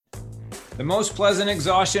The Most Pleasant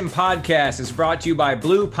Exhaustion podcast is brought to you by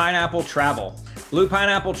Blue Pineapple Travel. Blue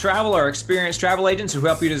Pineapple Travel are experienced travel agents who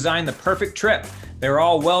help you design the perfect trip. They're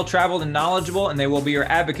all well-traveled and knowledgeable, and they will be your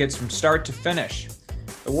advocates from start to finish.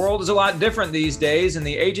 The world is a lot different these days, and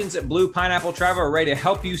the agents at Blue Pineapple Travel are ready to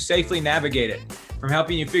help you safely navigate it. From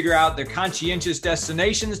helping you figure out their conscientious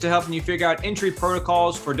destinations to helping you figure out entry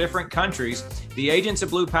protocols for different countries, the agents at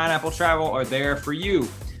Blue Pineapple Travel are there for you.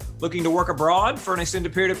 Looking to work abroad for an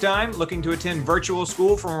extended period of time? Looking to attend virtual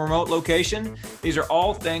school from a remote location? These are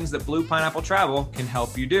all things that Blue Pineapple Travel can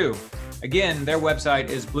help you do. Again, their website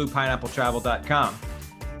is bluepineappletravel.com.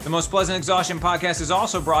 The Most Pleasant Exhaustion podcast is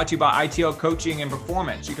also brought to you by ITL Coaching and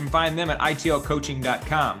Performance. You can find them at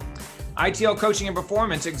itlcoaching.com. ITL Coaching and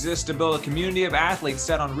Performance exists to build a community of athletes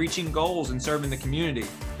set on reaching goals and serving the community.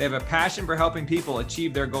 They have a passion for helping people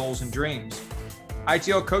achieve their goals and dreams.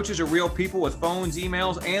 ITL coaches are real people with phones,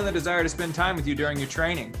 emails, and the desire to spend time with you during your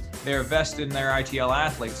training. They are vested in their ITL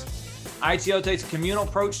athletes. ITL takes a communal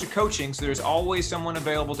approach to coaching, so there's always someone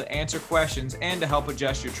available to answer questions and to help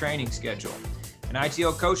adjust your training schedule. An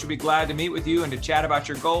ITL coach will be glad to meet with you and to chat about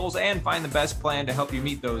your goals and find the best plan to help you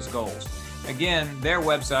meet those goals. Again, their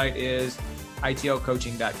website is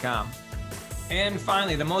itlcoaching.com. And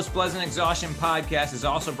finally, the Most Pleasant Exhaustion podcast is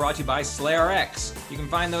also brought to you by SlayRx. You can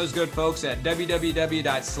find those good folks at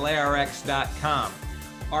www.slayrx.com.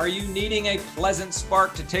 Are you needing a pleasant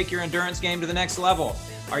spark to take your endurance game to the next level?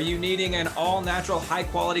 Are you needing an all-natural,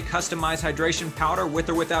 high-quality, customized hydration powder with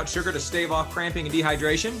or without sugar to stave off cramping and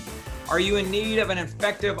dehydration? Are you in need of an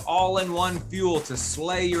effective all-in-one fuel to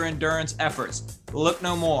slay your endurance efforts? Look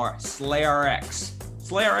no more, SlayRx.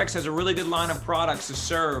 SlayRx has a really good line of products to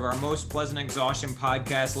serve our Most Pleasant Exhaustion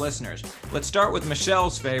podcast listeners. Let's start with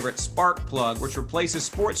Michelle's favorite, Spark Plug, which replaces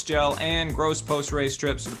sports gel and gross post-race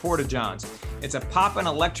trips to the Porta-Johns. It's a pop-in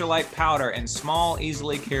electrolyte powder in small,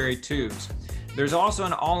 easily carried tubes. There's also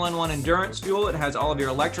an all-in-one endurance fuel. It has all of your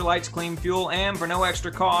electrolytes, clean fuel, and for no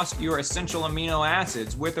extra cost, your essential amino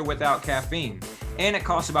acids with or without caffeine. And it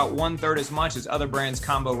costs about 1/3 as much as other brands'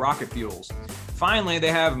 combo rocket fuels. Finally, they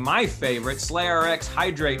have my favorite, SlayRx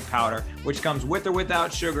Hydrate Powder, which comes with or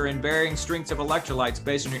without sugar in varying strengths of electrolytes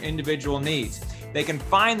based on your individual needs. They can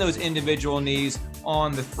find those individual needs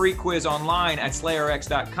on the free quiz online at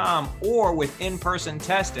slayrx.com or with in-person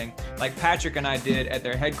testing like Patrick and I did at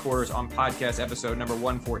their headquarters on podcast episode number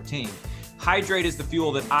 114. Hydrate is the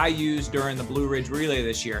fuel that I used during the Blue Ridge Relay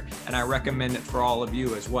this year, and I recommend it for all of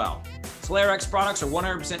you as well. SlayRx products are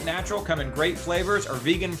 100% natural, come in great flavors, are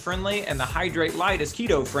vegan friendly, and the Hydrate Light is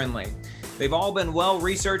keto friendly. They've all been well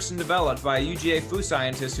researched and developed by a UGA food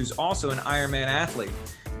scientist who's also an Ironman athlete.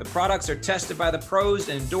 The products are tested by the pros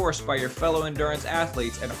and endorsed by your fellow endurance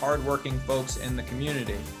athletes and hardworking folks in the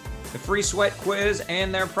community. The free sweat quiz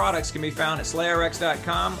and their products can be found at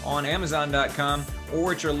slayrx.com, on amazon.com,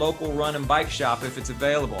 or at your local run and bike shop if it's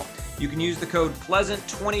available. You can use the code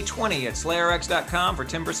PLEASANT2020 at slayrx.com for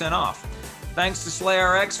 10% off. Thanks to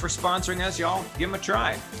SlayRx for sponsoring us, y'all. Give them a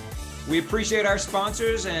try. We appreciate our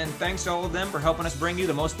sponsors, and thanks to all of them for helping us bring you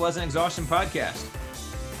the Most Pleasant Exhaustion podcast.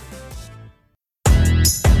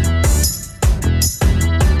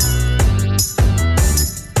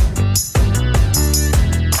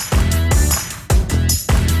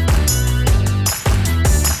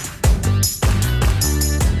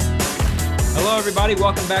 Hello, everybody.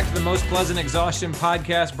 Welcome back to the Most Pleasant Exhaustion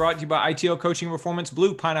podcast brought to you by ITL Coaching Performance,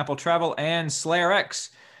 Blue Pineapple Travel, and SlayRx.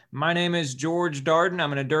 My name is George Darden.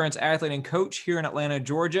 I'm an endurance athlete and coach here in Atlanta,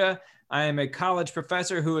 Georgia. I am a college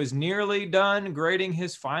professor who is nearly done grading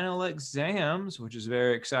his final exams, which is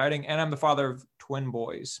very exciting, and I'm the father of twin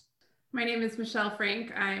boys. My name is Michelle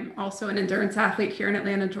Frank. I'm also an endurance athlete here in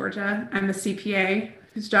Atlanta, Georgia. I'm a CPA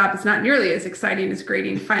whose job is not nearly as exciting as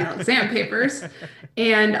grading final exam papers.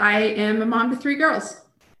 And I am a mom to 3 girls.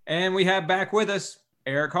 And we have back with us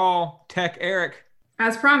Eric Hall, Tech Eric.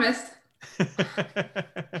 As promised.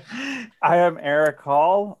 I am Eric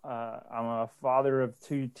Hall. I'm a father of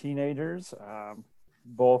 2 teenagers,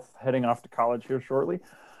 both heading off to college here shortly.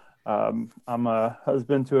 I'm a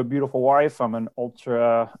husband to a beautiful wife. I'm an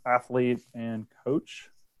ultra athlete and coach.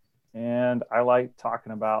 And I like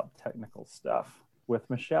talking about technical stuff with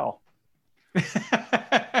Michelle.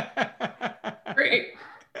 Great.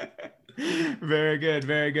 Very good.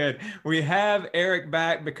 Very good. We have Eric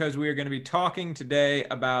back because we are going to be talking today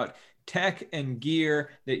about tech and gear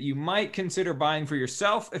that you might consider buying for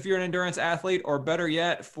yourself if you're an endurance athlete, or better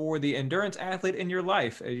yet, for the endurance athlete in your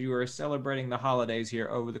life as you are celebrating the holidays here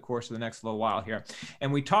over the course of the next little while here.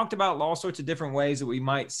 And we talked about all sorts of different ways that we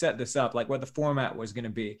might set this up, like what the format was going to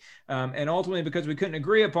be. And ultimately, because we couldn't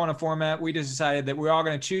agree upon a format, we just decided that we're all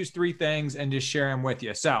going to choose 3 things and just share them with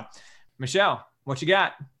you. So Michelle, what you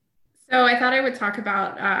got? So I thought I would talk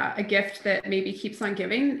about a gift that maybe keeps on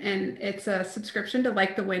giving, and it's a subscription to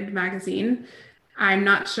Like the Wind magazine. I'm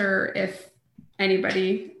not sure if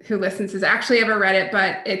anybody who listens has actually ever read it,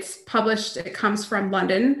 but it's published. It comes from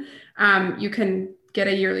London. You can get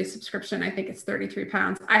a yearly subscription. I think it's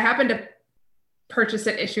 £33. I happen to purchase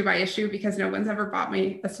it issue by issue because no one's ever bought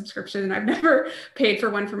me a subscription and I've never paid for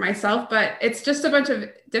one for myself, but it's just a bunch of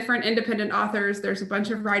different independent authors. There's a bunch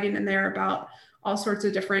of writing in there about all sorts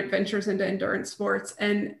of different ventures into endurance sports,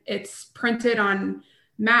 and it's printed on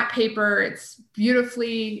matte paper. It's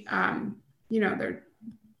beautifully, they're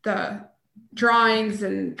the drawings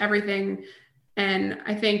and everything. And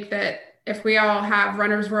I think that if we all have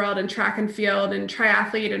Runner's World and Track and Field and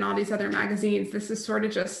Triathlete and all these other magazines, this is sort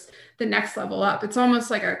of just the next level up. It's almost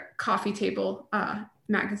like a coffee table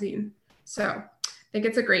magazine. So I think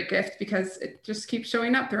it's a great gift because it just keeps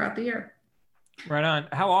showing up throughout the year. Right on.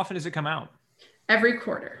 How often does it come out? Every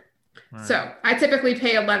quarter. Right. So I typically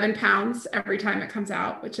pay £11 every time it comes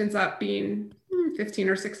out, which ends up being $15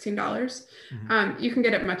 or $16. Mm-hmm. You can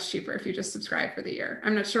get it much cheaper if you just subscribe for the year.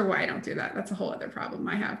 I'm not sure why I don't do that. That's a whole other problem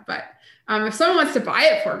I have. But if someone wants to buy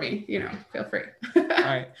it for me, feel free. All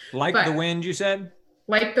right. Like the Wind, you said?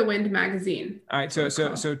 Like the Wind magazine. All right.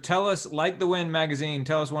 So tell us, Like the Wind magazine,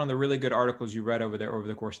 tell us one of the really good articles you read over there over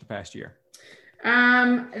the course of the past year.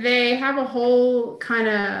 They have a whole kind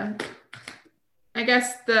of, I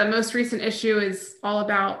guess the most recent issue is all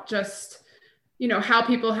about just, how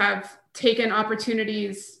people have taken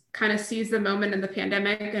opportunities, kind of seized the moment in the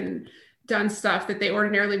pandemic and done stuff that they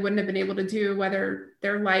ordinarily wouldn't have been able to do, whether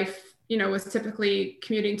their life, was typically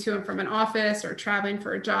commuting to and from an office or traveling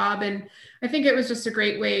for a job. And I think it was just a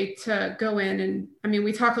great way to go in. And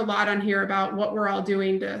we talk a lot on here about what we're all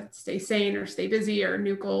doing to stay sane or stay busy or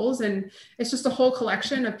new goals. And it's just a whole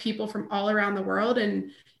collection of people from all around the world.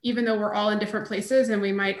 And even though we're all in different places and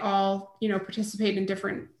we might all, participate in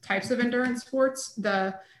different types of endurance sports,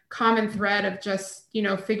 the common thread of just,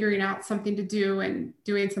 figuring out something to do and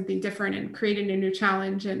doing something different and creating a new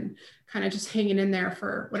challenge and kind of just hanging in there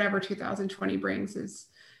for whatever 2020 brings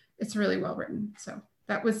it's really well written. So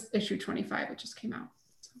that was issue 25. It just came out.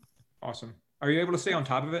 So. Awesome. Are you able to stay on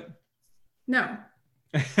top of it? No.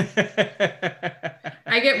 I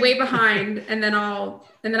get way behind and then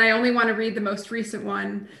I only want to read the most recent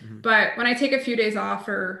one. Mm-hmm. But when I take a few days off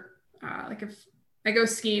or like if I go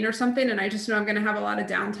skiing or something and I just know I'm going to have a lot of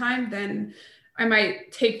downtime, then I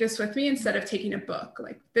might take this with me instead of taking a book.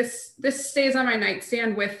 Like this stays on my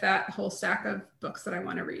nightstand with that whole stack of books that I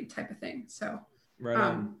want to read type of thing. So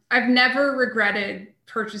right I've never regretted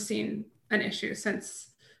purchasing an issue since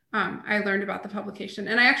I learned about the publication.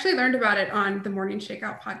 And I actually learned about it on the Morning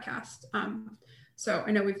Shakeout podcast. So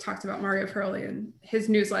I know we've talked about Mario Feroli and his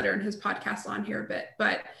newsletter and his podcast on here a bit,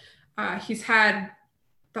 but he's had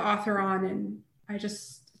the author on and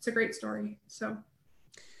it's a great story. So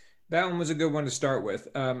that one was a good one to start with.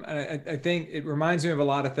 And I think it reminds me of a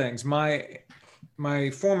lot of things. My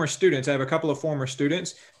former students, I have a couple of former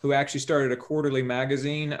students who actually started a quarterly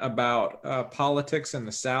magazine about politics in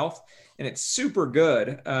the South, and it's super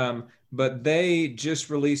good. But they just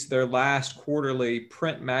released their last quarterly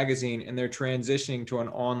print magazine and they're transitioning to an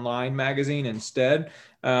online magazine instead.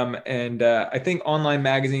 I think online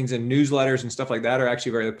magazines and newsletters and stuff like that are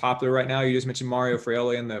actually very popular right now. You just mentioned Mario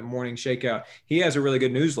Feroli in the Morning Shakeout. He has a really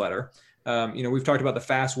good newsletter. We've talked about the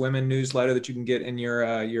Fast Women newsletter that you can get in your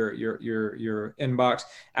inbox.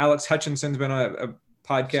 Alex Hutchinson's been a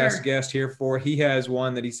podcast guest here for. He has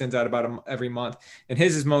one that he sends out about every month, and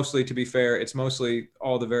his is mostly, to be fair, it's mostly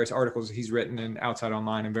all the various articles he's written in Outside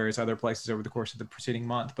Online and various other places over the course of the preceding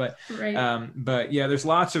month. But yeah, there's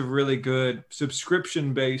lots of really good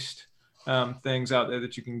subscription-based things out there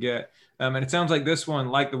that you can get. And it sounds like this one,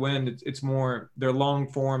 Like the Wind, it's more, they're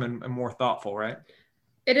long form and more thoughtful, right?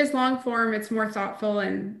 It is long form. It's more thoughtful.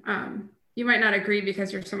 And you might not agree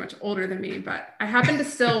because you're so much older than me, but I happen to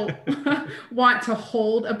still want to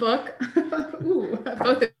hold a book. Ooh,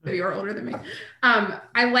 both of you are older than me.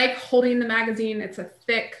 I like holding the magazine. It's a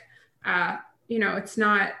thick, it's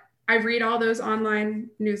not, I read all those online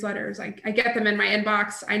newsletters. I get them in my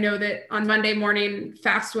inbox. I know that on Monday morning,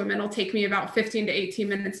 Fast Women will take me about 15 to 18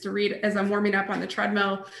 minutes to read as I'm warming up on the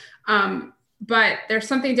treadmill. But there's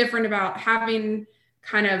something different about having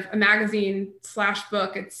kind of a magazine /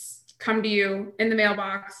 book. It's come to you in the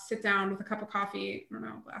mailbox, sit down with a cup of coffee, I don't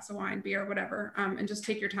know, glass of wine, beer, whatever, and just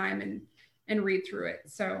take your time and read through it.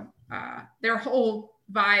 So their whole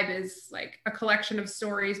vibe is like a collection of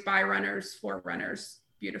stories by runners for runners,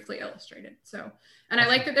 beautifully illustrated. So, and I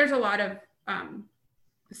like that there's a lot of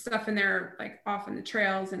stuff in there, like off on the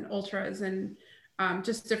trails and ultras and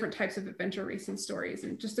just different types of adventure racing stories,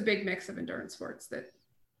 and just a big mix of endurance sports that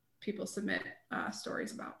people submit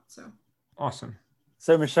stories about. So awesome.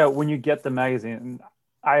 So Michelle, when you get the magazine,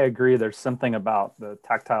 I agree, there's something about the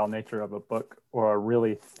tactile nature of a book or a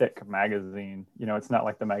really thick magazine. You know, it's not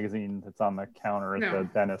like the magazine that's on the counter at the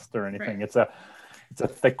dentist or anything. Right. It's a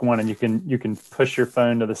thick one, and you can push your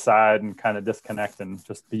phone to the side and kind of disconnect and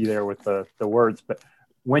just be there with the words. But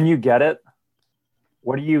when you get it,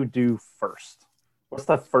 what do you do first? What's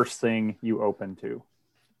the first thing you open to?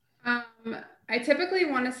 I typically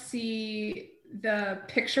want to see the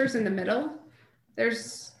pictures in the middle.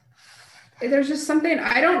 There's just something,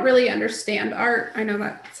 I don't really understand art. I know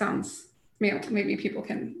that sounds, maybe people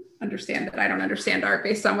can understand that I don't understand art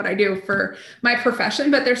based on what I do for my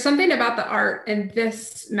profession, but there's something about the art in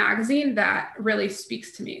this magazine that really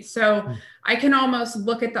speaks to me. So I can almost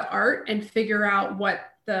look at the art and figure out what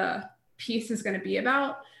the piece is going to be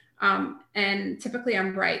about. And typically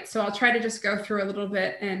I'm right. So I'll try to just go through a little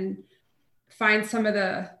bit and find some of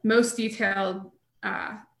the most detailed,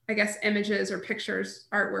 I guess, images or pictures,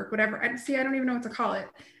 artwork, whatever. I don't even know what to call it.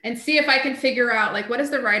 And see if I can figure out, like, what is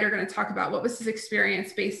the writer going to talk about? What was his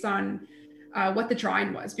experience based on what the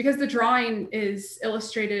drawing was? Because the drawing is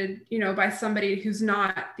illustrated, by somebody who's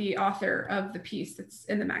not the author of the piece that's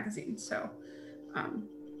in the magazine. So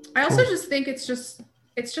I also just think it's just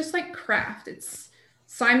like craft. It's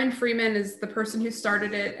Simon Freeman is the person who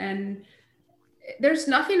started it, and there's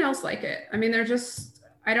nothing else like it. I mean,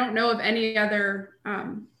 I don't know of any other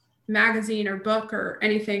magazine or book or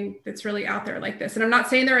anything that's really out there like this. And I'm not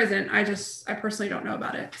saying there isn't. I personally don't know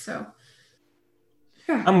about it. So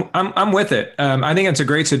yeah. I'm with it. I think it's a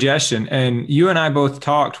great suggestion. And you and I both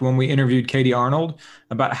talked when we interviewed Katie Arnold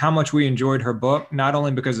about how much we enjoyed her book, not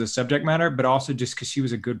only because of the subject matter, but also just because she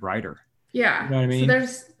was a good writer. Yeah. You know what I mean?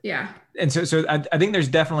 So yeah. And so I think there's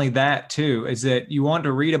definitely that too, is that you want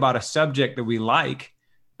to read about a subject that we like,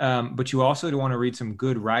 but you also want to read some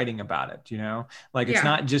good writing about it, it's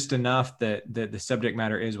not just enough that the subject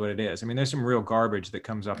matter is what it is. I mean, there's some real garbage that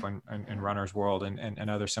comes up in Runner's World and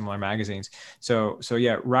other similar magazines. So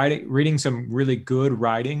yeah, reading some really good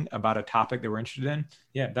writing about a topic that we're interested in.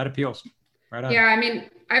 Yeah, that appeals. Right on. Yeah. I mean,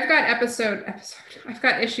 I've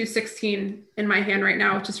got issue 16 in my hand right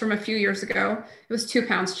now, which is from a few years ago. It was 2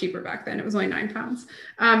 pounds cheaper back then. It was only 9 pounds.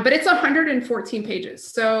 But it's 114 pages.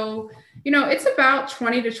 So, it's about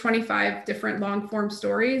 20 to 25 different long form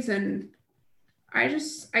stories. And I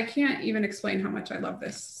can't even explain how much I love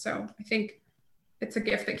this. So I think it's a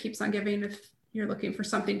gift that keeps on giving if you're looking for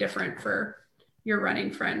something different for your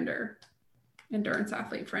running friend or endurance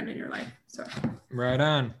athlete friend in your life. So right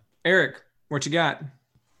on. Eric, what you got?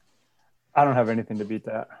 I don't have anything to beat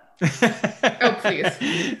that. Oh, please.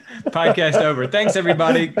 Podcast over. Thanks,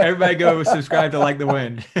 everybody. Everybody go subscribe to Like the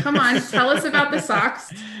Wind. Come on, tell us about the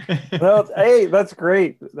socks. Well, hey, that's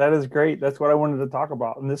great. That is great. That's what I wanted to talk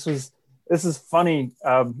about. And this is funny.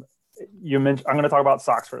 You mentioned, I'm going to talk about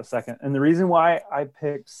socks for a second. And the reason why I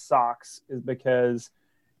picked socks is because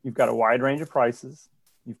you've got a wide range of prices.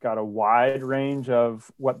 You've got a wide range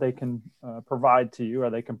of what they can provide to you.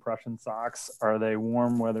 Are they compression socks? Are they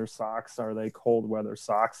warm weather socks? Are they cold weather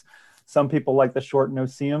socks? Some people like the short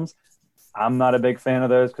no-see-ums. I'm not a big fan of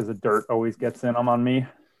those because the dirt always gets in them on me.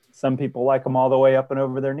 Some people like them all the way up and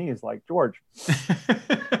over their knees, like George.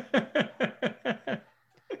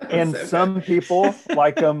 And so some people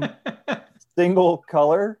like them single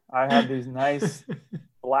color. I have these nice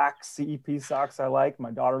black CEP socks I like.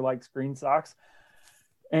 My daughter likes green socks.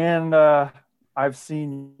 And I've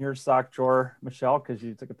seen your sock drawer, Michelle, because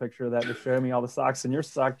you took a picture of that to show me all the socks in your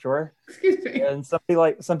sock drawer. Excuse me. And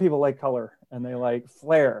some people like color and they like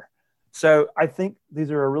flare. So I think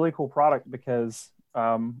these are a really cool product because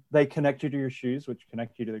they connect you to your shoes, which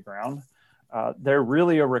connect you to the ground. They're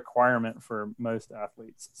really a requirement for most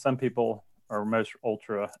athletes. Some people, or most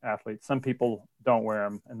ultra athletes, some people don't wear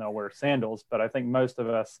them and they'll wear sandals. But I think most of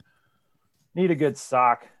us need a good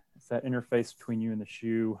sock. It's that interface between you and the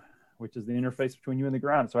shoe, which is the interface between you and the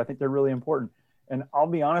ground. So I think they're really important. And I'll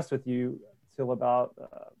be honest with you, till about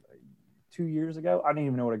 2 years ago, I didn't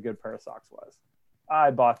even know what a good pair of socks was.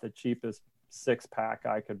 I bought the cheapest 6-pack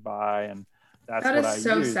I could buy, and that's what I used.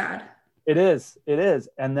 That is so sad. It is.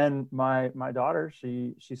 And then my daughter,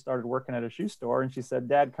 she started working at a shoe store, and she said,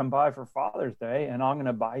 "Dad, come by for Father's Day, and I'm going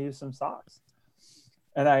to buy you some socks."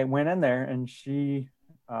 And I went in there, and she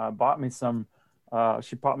bought me some.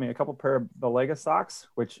 She bought me a couple pair of Balega socks,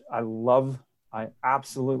 which I love. I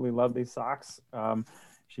absolutely love these socks.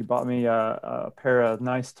 She bought me a pair of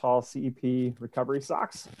nice tall CEP recovery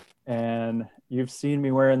socks. And you've seen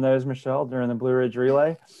me wearing those, Michelle, during the Blue Ridge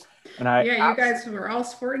Relay. And Yeah, you guys were all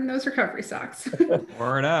sporting those recovery socks.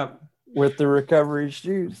 Word up. with the recovery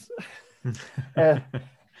shoes.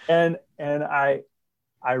 and I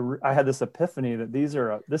had this epiphany that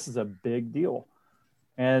this is a big deal.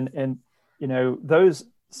 And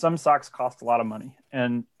some socks cost a lot of money.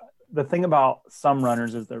 And the thing about some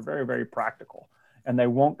runners is they're very, very practical, and they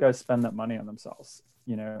won't go spend that money on themselves.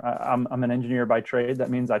 I'm an engineer by trade. That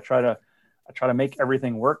means I try to make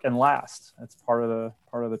everything work and last. That's part of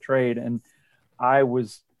the trade. And I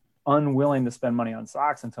was unwilling to spend money on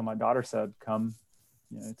socks until my daughter said, come,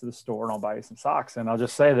 to the store and I'll buy you some socks. And I'll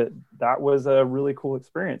just say that was a really cool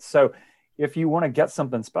experience. So if you want to get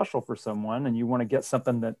something special for someone and you want to get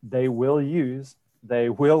something that they will use, they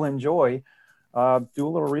will enjoy, do a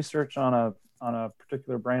little research on a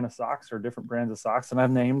particular brand of socks or different brands of socks. And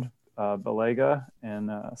I've named Balega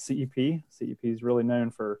and CEP. CEP is really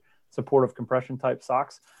known for supportive compression type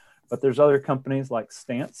socks, but there's other companies like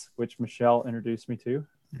Stance, which Michelle introduced me to.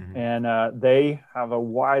 Mm-hmm. And they have a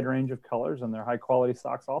wide range of colors, and they're high quality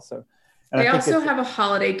socks also. And they also have a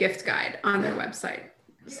holiday gift guide on their website.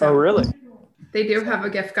 So oh, really? They do have a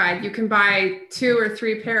gift guide. You can buy 2 or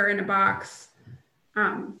 3 pair in a box.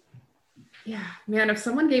 Yeah, man, if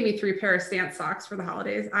someone gave me 3 pair of Stance socks for the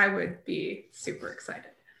holidays, I would be super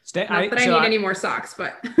excited. Not that I need any more socks,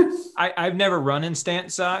 but I've never run in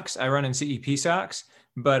Stance socks. I run in CEP socks,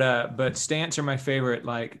 but Stance are my favorite,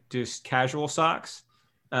 like just casual socks.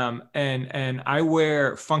 And I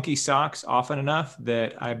wear funky socks often enough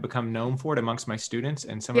that I've become known for it amongst my students,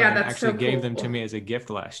 and some of them actually gave them to me as a gift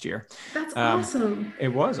last year. That's awesome. It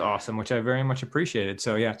was awesome, which I very much appreciated.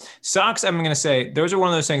 So yeah, socks, I'm going to say those are one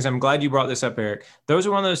of those things. I'm glad you brought this up, Eric. Those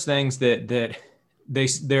are one of those things that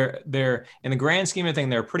they're in the grand scheme of things,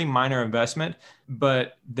 they're a pretty minor investment,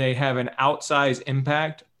 but they have an outsized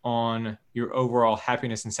impact on your overall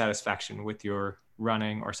happiness and satisfaction with your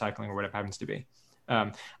running or cycling or whatever it happens to be.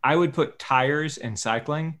 I would put tires and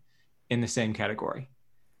cycling in the same category.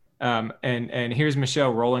 And here's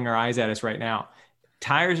Michelle rolling her eyes at us right now.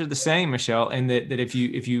 Tires are the same, Michelle, and that if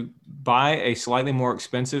you buy a slightly more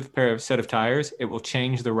expensive set of tires, it will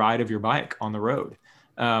change the ride of your bike on the road.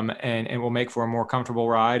 And will make for a more comfortable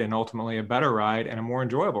ride and ultimately a better ride and a more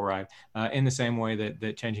enjoyable ride in the same way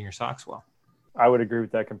that changing your socks will. I would agree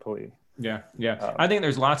with that completely. Yeah. I think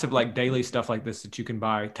there's lots of like daily stuff like this that you can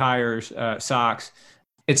buy, tires, socks.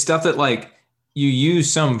 It's stuff that like you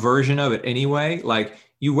use some version of it anyway. Like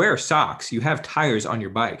you wear socks, you have tires on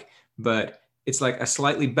your bike, but it's like a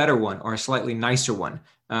slightly better one or a slightly nicer one.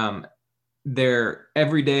 They're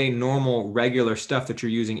everyday, normal, regular stuff that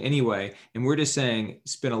you're using anyway. And we're just saying,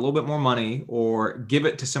 spend a little bit more money or give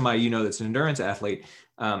it to somebody, that's an endurance athlete.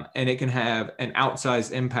 And it can have an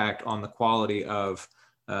outsized impact on the quality of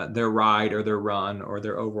their ride or their run or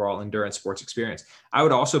their overall endurance sports experience. I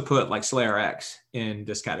would also put like SlayRx in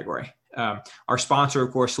this category. Our sponsor,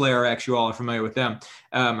 of course, SlayRx, you all are familiar with them.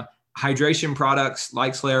 Hydration products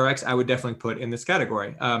like SlayRx, I would definitely put in this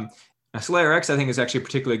category. Now, SlayRx, I think, is actually a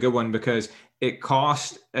particularly good one because it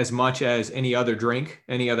costs as much as any other drink,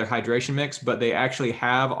 any other hydration mix, but they actually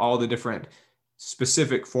have all the different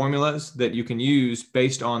specific formulas that you can use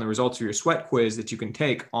based on the results of your sweat quiz that you can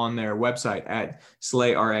take on their website at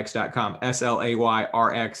slayrx.com, SLAYRX.com.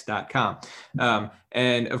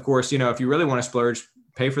 And of course, if you really want to splurge,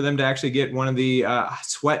 pay for them to actually get one of the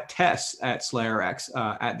sweat tests at SlayRx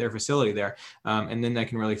at their facility there. And then they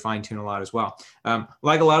can really fine tune a lot as well.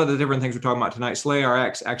 Like a lot of the different things we're talking about tonight,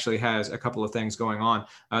 SlayRx actually has a couple of things going on.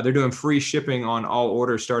 They're doing free shipping on all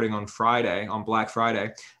orders starting on Friday, on Black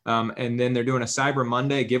Friday. And then they're doing a Cyber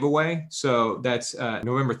Monday giveaway. So that's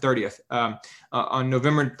November 30th. On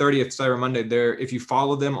November 30th, Cyber Monday, if you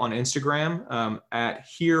follow them on Instagram at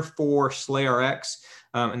Here4SlayRx,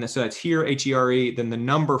 and so that's here, HERE, then the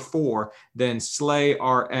number 4, then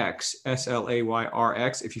SlayRx,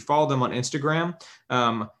 SLAYRX. If you follow them on Instagram,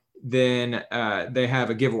 then they have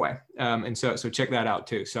a giveaway. And so check that out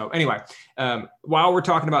too. So anyway, while we're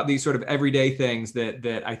talking about these sort of everyday things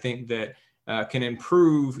that I think that can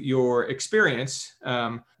improve your experience,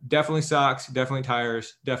 definitely socks, definitely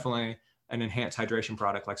tires, definitely an enhanced hydration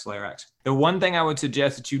product like SlayRx. The one thing I would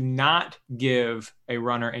suggest that you not give a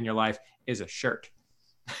runner in your life is a shirt.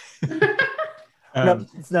 Now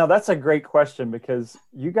that's a great question because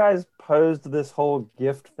you guys posed this whole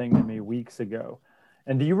gift thing to me weeks ago.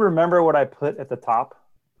 And do you remember what I put at the top?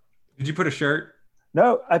 Did you put a shirt?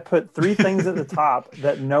 No, I put 3 things at the top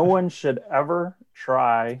that no one should ever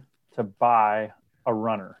try to buy a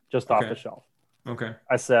runner just off the shelf. Okay.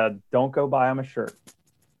 I said, don't go buy them a shirt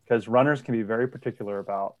because runners can be very particular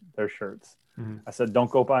about their shirts. Mm-hmm. I said,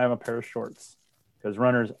 don't go buy them a pair of shorts. because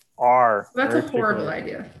runners are That's very a horrible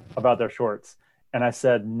particular idea. about their shorts. And I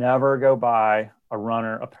said, never go buy a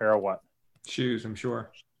runner a pair of what? Shoes, I'm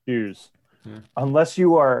sure. Shoes. Yeah. Unless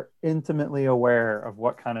you are intimately aware of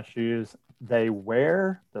what kind of shoes they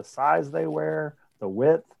wear, the size they wear, the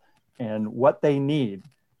width, and what they need.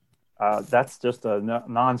 That's just a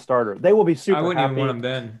non-starter. They will be super I wouldn't happy. even want them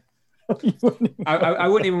then. I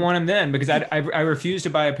wouldn't even want them then because I refuse to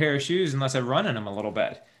buy a pair of shoes unless I run in them a little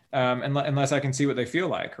bit, unless I can see what they feel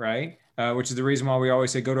like, right? Which is the reason why we always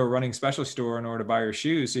say go to a running specialty store in order to buy your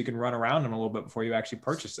shoes so you can run around them a little bit before you actually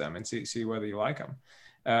purchase them and see whether you like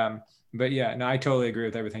them. But yeah, no, I totally agree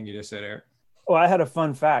with everything you just said, Eric. Oh, I had a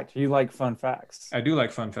fun fact. You like fun facts? I do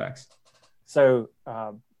like fun facts. So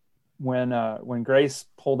when Grace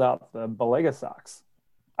pulled out the Balega socks,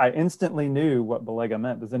 I instantly knew what Balega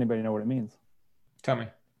meant. Does anybody know what it means? Tell me.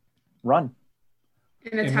 Run.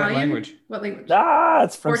 In Italian? what language? What language?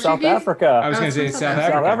 It's from South Portuguese? Africa. I was going to say from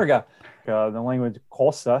South South Africa. The language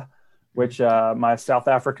Xhosa, which my South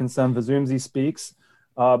African son Vazumzi speaks.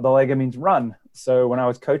 Balega means run. So when I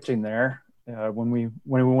was coaching there, when we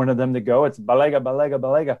wanted them to go, it's Balega, Balega,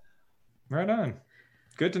 Balega. Right on.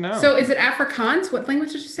 Good to know. So is it Afrikaans? What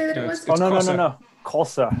language did you say that it was? It's No. Xhosa.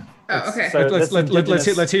 Xhosa. Oh, okay.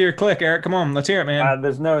 So Let's hear your click, Eric. Come on, let's hear it, man.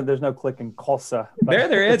 there's no click in Xhosa.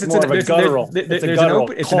 There is. It's more of a guttural.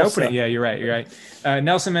 It's an opening. Yeah, you're right.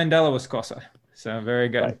 Nelson Mandela was Xhosa. So very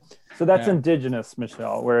good. Right. So that's indigenous,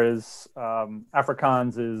 Michelle, whereas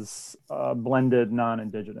Afrikaans is blended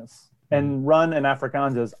non-indigenous. And run in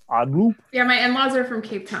Afrikaans is adloop. Yeah, my in-laws are from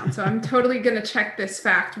Cape Town, so I'm totally going to check this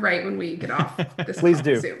fact right when we get off this Please call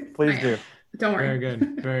do. soon. Please do. Don't worry. Very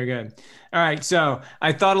good. Very good. All right. So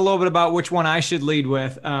I thought a little bit about which one I should lead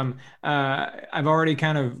with. I've already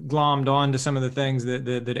kind of glommed on to some of the things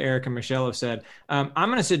that Eric and Michelle have said. I'm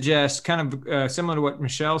going to suggest kind of similar to what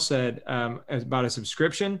Michelle said about a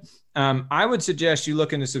subscription. I would suggest you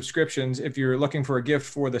look into subscriptions if you're looking for a gift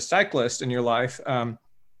for the cyclist in your life.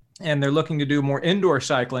 And they're looking to do more indoor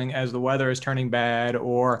cycling as the weather is turning bad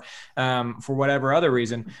or for whatever other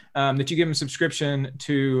reason, that you give them a subscription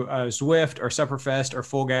to Zwift or Sufferfest or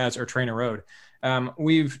Full Gas or Trainer Road.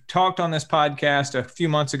 We've talked on this podcast a few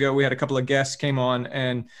months ago. We had a couple of guests came on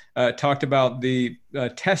and talked about the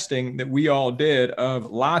testing that we all did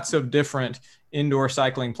of lots of different indoor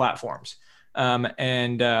cycling platforms.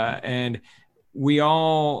 And we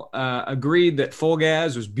all agreed that Full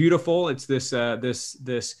Gas was beautiful. It's this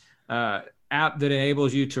app that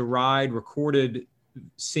enables you to ride recorded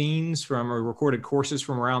scenes from or recorded courses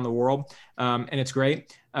from around the world. And it's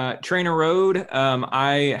great. Trainer Road.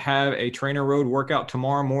 I have a Trainer Road workout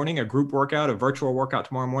tomorrow morning, a group workout, a virtual workout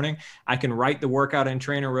tomorrow morning. I can write the workout in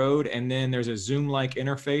Trainer Road. And then there's a Zoom-like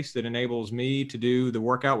interface that enables me to do the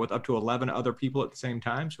workout with up to 11 other people at the same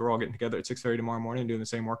time. So we're all getting together at 6:30 tomorrow morning and doing the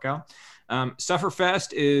same workout.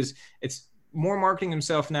 Sufferfest it's more marketing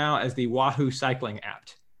himself now as the Wahoo cycling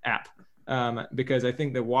app. Because I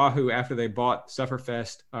think that Wahoo, after they bought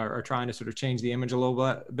Sufferfest, are trying to sort of change the image a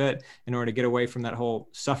little bit in order to get away from that whole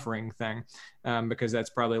suffering thing, because that's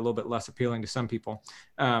probably a little bit less appealing to some people.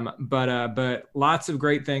 But lots of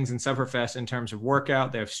great things in Sufferfest in terms of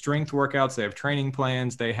workout. They have strength workouts, they have training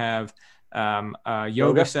plans, they have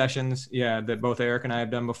yoga sessions, that both Eric and I have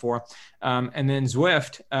done before. And then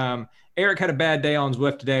Zwift. Eric had a bad day on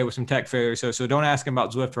Zwift today with some tech failure, so don't ask him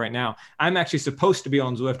about Zwift right now. I'm actually supposed to be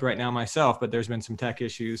on Zwift right now myself, but there's been some tech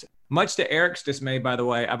issues. Much to Eric's dismay, by the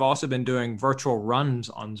way, I've also been doing virtual runs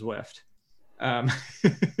on Zwift,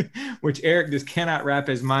 which Eric just cannot wrap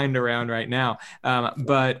his mind around right now.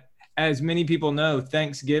 But as many people know,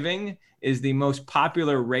 Thanksgiving is the most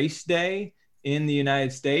popular race day in the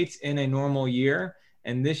United States in a normal year.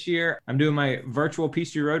 And this year, I'm doing my virtual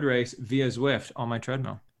Peachtree Road race via Zwift on my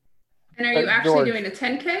treadmill. And are you actually doing a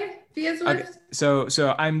 10K via Zwift? Okay.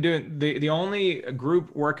 So I'm doing the only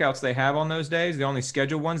group workouts they have on those days, the only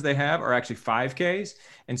scheduled ones they have are actually 5Ks.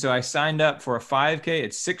 And so I signed up for a 5K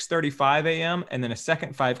at 6:35 a.m. and then a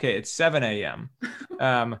second 5K at 7 a.m.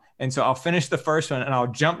 And so I'll finish the first one and I'll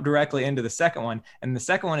jump directly into the second one. And the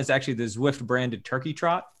second one is actually the Zwift branded turkey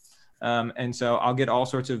trot. And so I'll get all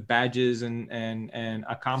sorts of badges and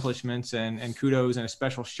accomplishments and kudos and a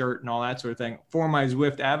special shirt and all that sort of thing for my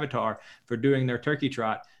Zwift avatar for doing their turkey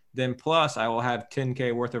trot. Then plus I will have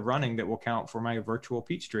 10K worth of running that will count for my virtual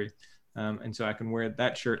Peachtree. And so I can wear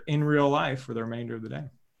that shirt in real life for the remainder of the day,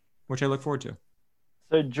 which I look forward to.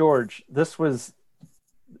 So George, this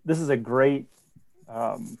is a great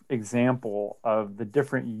example of the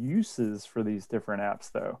different uses for these different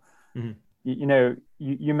apps though. Mm-hmm.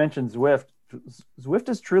 You mentioned Zwift. Zwift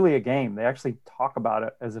is truly a game. They actually talk about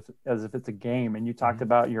it as if it's a game. And you talked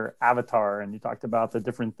about your avatar, and you talked about the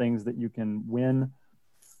different things that you can win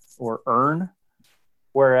or earn.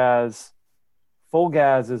 Whereas Full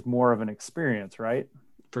Gas is more of an experience, right?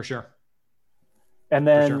 For sure. And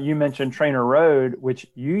then you mentioned Trainer Road, which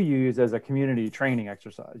you use as a community training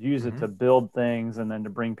exercise. You use it to build things and then to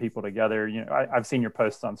bring people together. You know, I've seen your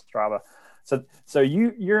posts on Strava. So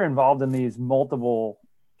you're involved in these multiple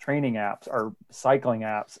training apps or cycling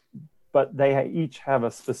apps, but they each have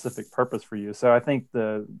a specific purpose for you. So I think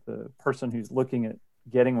the person who's looking at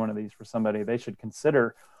getting one of these for somebody, they should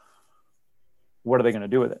consider, what are they going to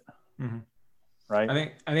do with it? Right. I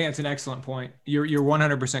think that's an excellent point. You're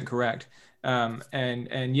 100% correct.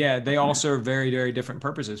 And yeah, they all serve very, very different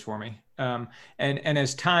purposes for me. And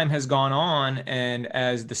as time has gone on, and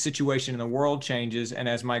as the situation in the world changes, and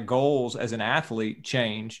as my goals as an athlete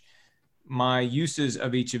change, my uses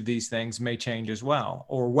of each of these things may change as well,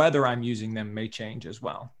 or whether I'm using them may change as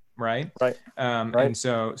well. Right. Right. And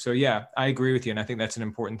so yeah, I agree with you. And I think that's an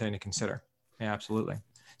important thing to consider. Yeah, absolutely.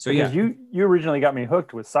 So because you originally got me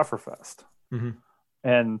hooked with Sufferfest,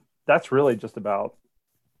 and that's really just about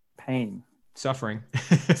pain, suffering.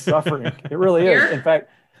 It really is. In fact,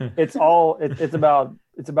 it's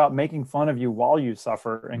about making fun of you while you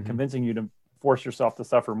suffer and convincing you to force yourself to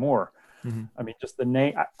suffer more. I mean, just the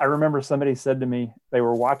name. I remember somebody said to me, they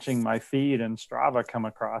were watching my feed and Strava come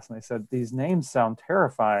across, and they said, "These names sound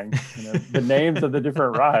terrifying." You know, the names of the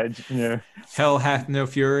different rides. You know, Hell Hath No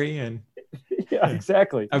Fury, and yeah,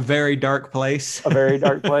 exactly. A Very Dark Place. A Very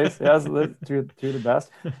Dark Place. Yes, two of the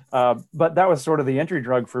best. But that was sort of the entry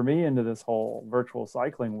drug for me into this whole virtual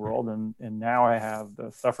cycling world. And now I have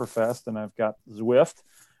the Sufferfest, and I've got Zwift,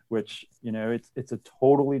 which, you know, it's a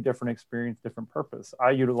totally different experience, different purpose.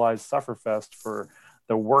 I utilize Sufferfest for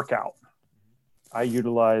the workout. I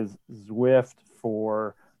utilize Zwift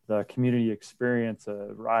for the community experience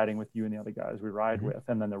of riding with you and the other guys we ride with,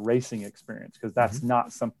 and then the racing experience, because that's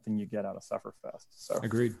not something you get out of Sufferfest. So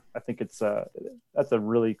agreed. I think that's a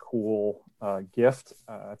really cool gift.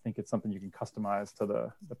 I think it's something you can customize to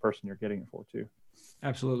the person you're getting it for too.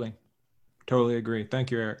 Absolutely. Totally agree.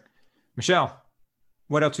 Thank you, Eric. Michelle,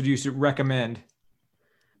 what else would you recommend?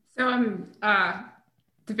 So I'm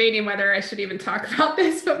debating whether I should even talk about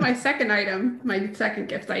this, but my second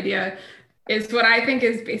gift idea is what I think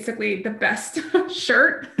is basically the best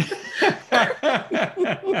shirt.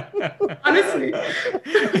 Honestly,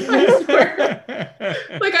 I swear.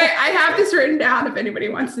 Like I have this written down if anybody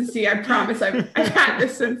wants to see. I promise I've had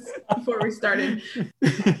this since before we started.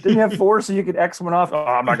 Didn't you have 4 so you could X one off? Oh,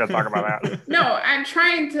 I'm not going to talk about that. No, I'm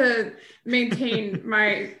trying to maintain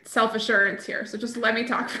my self-assurance here. So just let me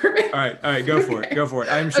talk for a minute. All right, go for it. Go for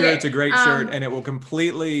it. I'm sure it's a great shirt, and it will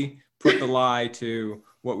completely put the lie to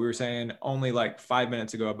what we were saying only like 5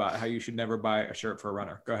 minutes ago about how you should never buy a shirt for a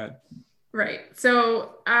runner. Go ahead. Right.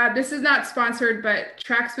 So this is not sponsored, but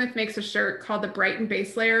Tracksmith makes a shirt called the Brighton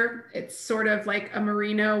Base Layer. It's sort of like a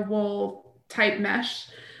merino wool type mesh.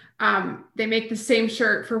 They make the same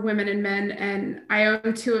shirt for women and men, and I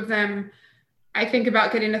own 2 of them. I think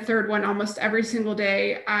about getting a third one almost every single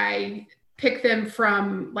day. I pick them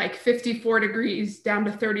from like 54 degrees down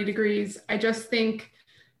to 30 degrees. I just think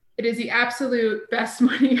it is the absolute best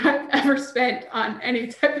money I've ever spent on any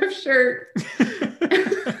type of shirt.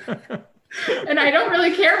 And I don't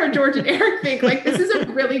really care what George and Eric think. Like, this is a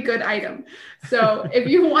really good item. So if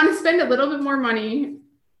you want to spend a little bit more money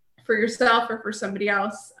for yourself or for somebody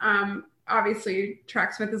else, obviously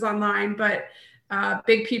Tracksmith is online, but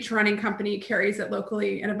Big Peach Running Company carries it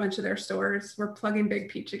locally in a bunch of their stores. We're plugging Big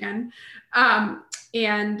Peach again.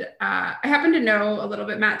 And I happen to know a little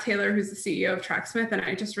bit Matt Taylor, who's the CEO of Tracksmith, and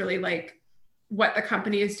I just really like what the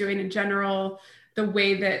company is doing in general, the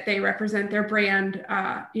way that they represent their brand,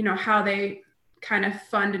 how they kind of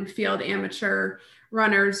fund and field amateur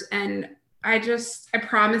runners. And I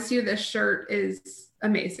promise you this shirt is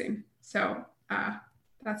amazing. So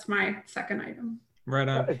that's my second item. Right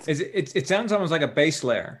on. It sounds almost like a base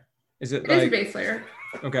layer. Is it? It is a base layer.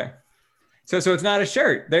 Okay. So it's not a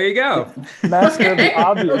shirt. There you go. Master of the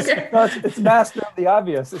obvious. Okay. No, it's master of the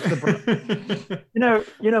obvious. It's the you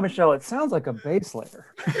know, Michelle, it sounds like a base layer.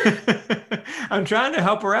 I'm trying to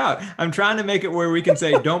help her out. I'm trying to make it where we can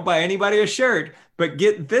say, don't buy anybody a shirt, but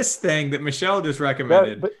get this thing that Michelle just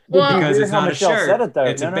recommended. But because it's not Michelle a shirt, said it, though.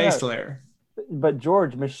 It's a base layer. But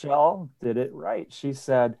George, Michelle did it right. She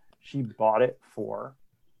said she bought it for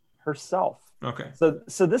herself. Okay.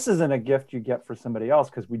 So this isn't a gift you get for somebody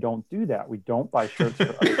else, because we don't do that. We don't buy shirts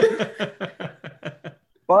for others.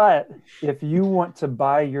 But if you want to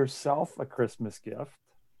buy yourself a Christmas gift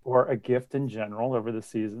or a gift in general over the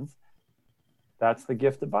seasons, that's the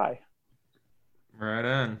gift to buy. Right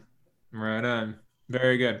on. Right on.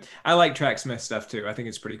 Very good. I like Tracksmith stuff too. I think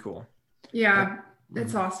it's pretty cool. Yeah,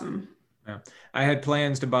 it's awesome. Yeah. I had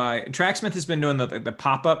plans to buy. Tracksmith has been doing the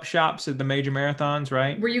pop-up shops at the major marathons,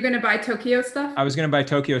 right? Were you going to buy Tokyo stuff? I was going to buy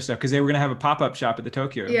Tokyo stuff because they were going to have a pop-up shop at the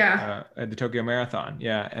Tokyo, Yeah. at the Tokyo Marathon.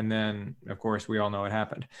 Yeah. And then of course we all know what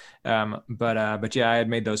happened. But yeah, I had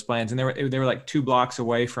made those plans and they were like 2 blocks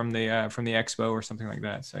away from the expo or something like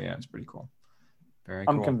that. So yeah, it's pretty cool. Very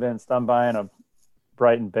cool. I'm convinced I'm buying a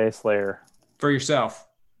Brighton base layer. For yourself.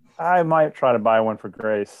 I might try to buy one for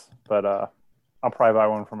Grace, but I'll probably buy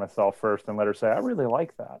one for myself first and let her say, I really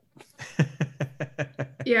like that.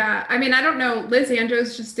 Yeah. I mean, I don't know. Liz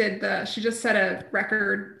Andros she just set a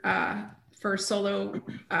record for solo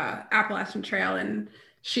Appalachian Trail, and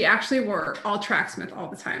she actually wore all Tracksmith all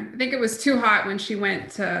the time. I think it was too hot when she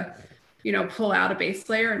went to, pull out a base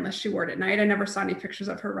layer unless she wore it at night. I never saw any pictures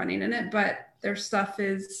of her running in it, but their stuff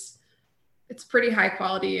it's pretty high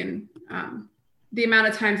quality. And the amount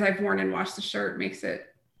of times I've worn and washed the shirt makes it,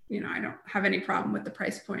 I don't have any problem with the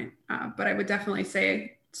price point, but I would definitely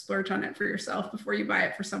say splurge on it for yourself before you buy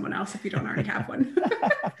it for someone else if you don't already have one.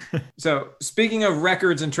 So speaking of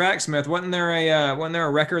records and Tracksmith, wasn't there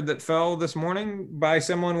a record that fell this morning by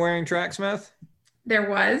someone wearing Tracksmith? There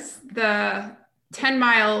was. The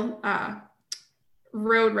 10-mile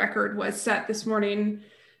road record was set this morning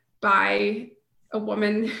by a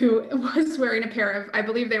woman who was wearing a pair of, I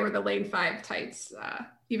believe they were the Lane 5 tights,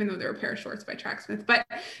 even though they were a pair of shorts by Tracksmith. But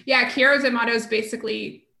yeah, Kiara Zamato's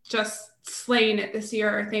basically just slaying it this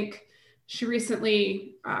year. I think she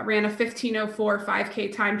recently ran a 15:04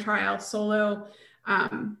 5K time trial solo.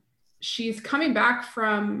 She's coming back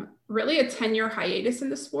from really a 10-year hiatus in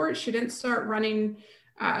the sport. She didn't start running.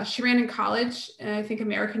 She ran in college, I think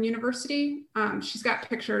American University. She's got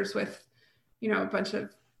pictures with, a bunch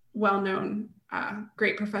of well-known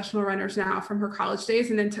great professional runners now from her college days,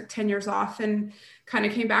 and then took 10 years off and kind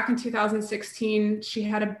of came back in 2016. She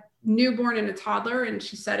had a newborn and a toddler, and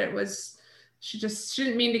she said she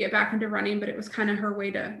didn't mean to get back into running, but it was kind of her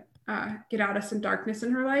way to get out of some darkness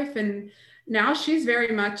in her life. And now she's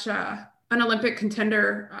very much an Olympic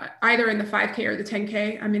contender, either in the 5K or the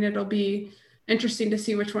 10K. I mean, it'll be interesting to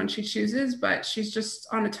see which one she chooses, but she's just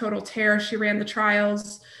on a total tear. She ran the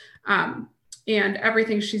trials, and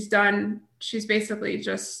everything she's done, she's basically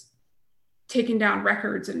just taking down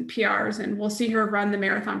records and PRs, and we'll see her run the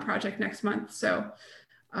Marathon Project next month. So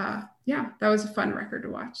yeah, that was a fun record to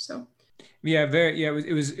watch. So yeah,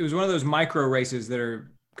 it was one of those micro races that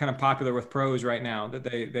are kind of popular with pros right now, that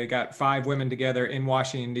they got 5 women together in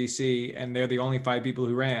Washington, DC, and they're the only 5 people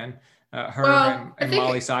who ran. And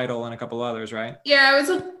Molly Seidel and a couple others, right? Yeah,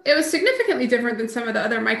 it was significantly different than some of the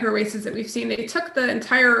other micro races that we've seen. They took the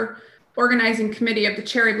entire organizing committee of the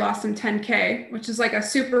Cherry Blossom 10K, which is like a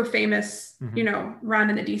super famous, run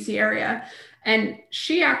in the DC area. And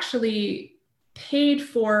she actually paid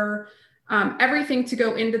for everything to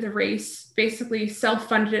go into the race, basically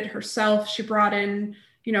self-funded it herself. She brought in,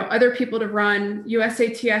 other people to run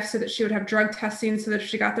USATF so that she would have drug testing so that if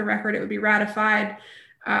she got the record, it would be ratified.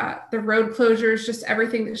 The road closures, just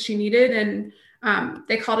everything that she needed. And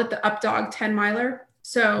they called it the Updog 10 miler.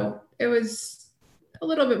 So it was a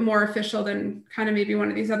little bit more official than kind of maybe one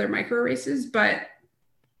of these other micro races, but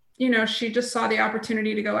she just saw the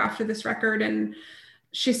opportunity to go after this record. And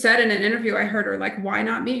she said in an interview, I heard her like, why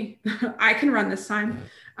not me? I can run this time.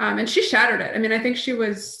 And she shattered it. I mean, I think she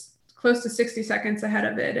was close to 60 seconds ahead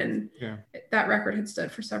of it. And that record had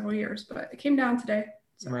stood for several years, but it came down today.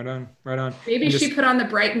 So right on. Maybe she put on the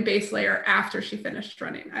Brighton base layer after she finished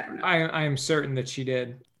running. I don't know. I am certain that she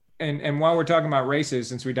did. And while we're talking about races,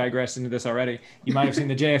 since we digressed into this already, you might have seen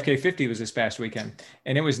the JFK 50 was this past weekend,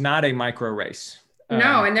 and it was not a micro race.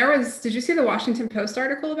 No, and did you see the Washington Post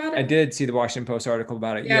article about it? I did see the Washington Post article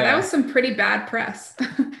about it. Yeah, that was some pretty bad press.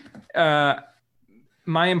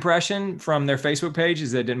 My impression from their Facebook page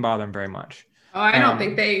is that it didn't bother them very much. Oh, I don't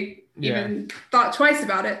think they even thought twice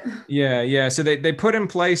about it. Yeah. So they put in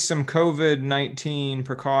place some COVID-19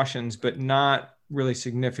 precautions, but not really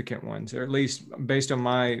significant ones, or at least based on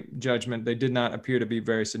my judgment, they did not appear to be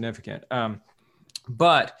very significant.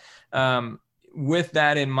 But with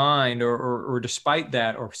that in mind, or despite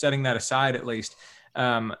that, or setting that aside at least,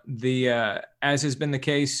 as has been the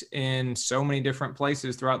case in so many different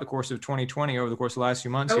places throughout the course of 2020, over the course of the last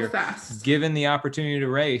few months given the opportunity to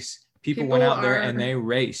race, people went out there and they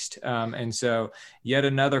raced. And so yet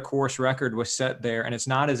another course record was set there. And it's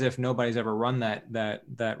not as if nobody's ever run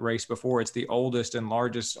that race before. It's the oldest and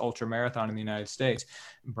largest ultra marathon in the United States.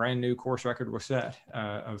 Brand new course record was set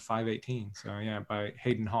of 5:18. So yeah, by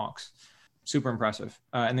Hayden Hawks. super impressive.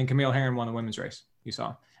 And then Camille Herron won the women's race, you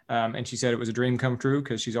saw. And she said it was a dream come true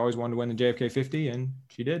because she's always wanted to win the JFK 50, and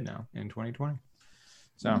she did now in 2020.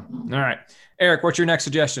 So, all right. Eric, what's your next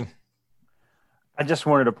suggestion? I just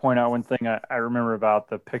wanted to point out one thing I remember about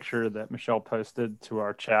the picture that Michelle posted to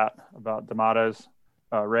our chat about D'Amato's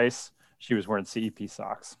race. She was wearing CEP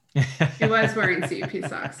socks. She was wearing CEP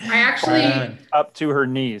socks. I actually up to her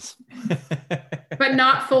knees, but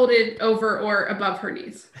not folded over or above her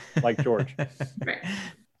knees, like George. Right.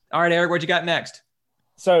 All right, Eric, what you got next?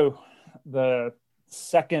 So the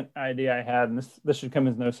second idea I had, and this should come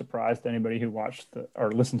as no surprise to anybody who watched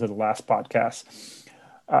or listened to the last podcast.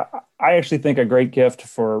 I actually think a great gift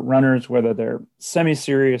for runners, whether they're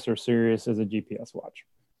semi-serious or serious, is a GPS watch.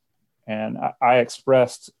 And I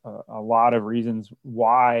expressed a lot of reasons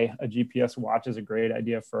why a GPS watch is a great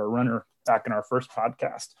idea for a runner back in our first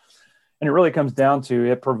podcast. And it really comes down to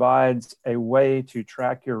it provides a way to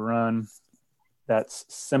track your run that's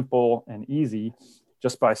simple and easy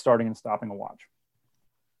just by starting and stopping a watch.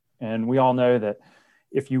 And we all know that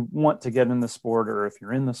if you want to get in the sport, or if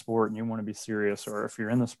you're in the sport and you want to be serious, or if you're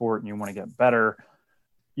in the sport and you want to get better,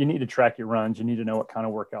 you need to track your runs. You need to know what kind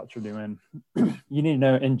of workouts you're doing. You need to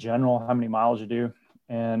know in general how many miles you do.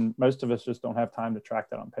 And most of us just don't have time to track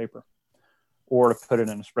that on paper or to put it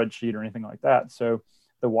in a spreadsheet or anything like that. So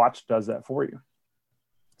the watch does that for you.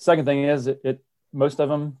 Second thing is most of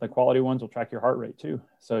them, the quality ones, will track your heart rate too.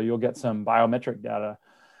 So you'll get some biometric data,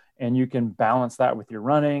 and you can balance that with your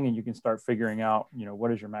running, and you can start figuring out,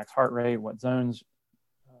 what is your max heart rate, what zones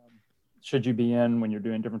should you be in when you're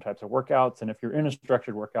doing different types of workouts. And if you're in a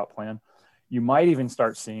structured workout plan, you might even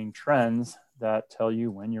start seeing trends that tell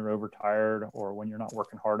you when you're overtired or when you're not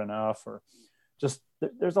working hard enough, or just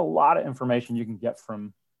there's a lot of information you can get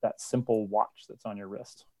from that simple watch that's on your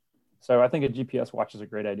wrist. So I think a GPS watch is a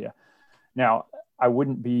great idea. Now, I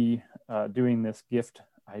wouldn't be doing this gift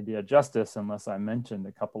idea justice unless I mentioned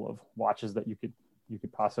a couple of watches that you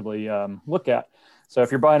could possibly look at. So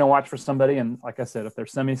if you're buying a watch for somebody, and like I said, if they're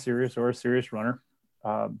semi-serious or a serious runner,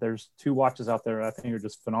 there's two watches out there I think are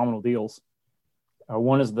just phenomenal deals.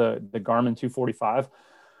 One is the Garmin 245,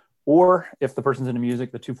 or if the person's into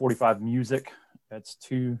music, the 245 Music.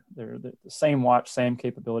 They're the same watch, same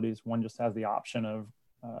capabilities. One just has the option of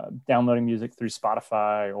downloading music through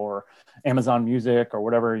Spotify or Amazon Music or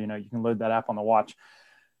whatever. You can load that app on the watch,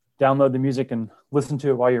 download the music and listen to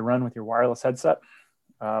it while you run with your wireless headset,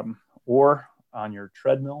 or on your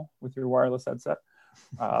treadmill with your wireless headset,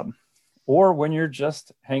 or when you're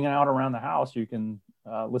just hanging out around the house, you can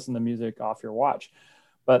listen to music off your watch.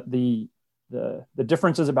 But the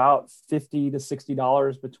difference is about $50 to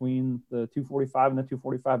 $60 between the 245 and the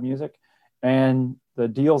 245 Music. And the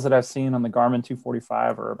deals that I've seen on the Garmin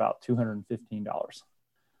 245 are about $215.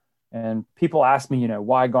 And people ask me,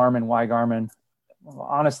 why Garmin? Why Garmin? Well,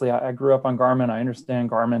 honestly, I grew up on Garmin. I understand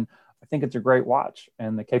Garmin. I think it's a great watch,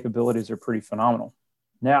 and the capabilities are pretty phenomenal.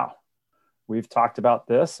 Now, we've talked about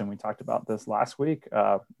this, and we talked about this last week.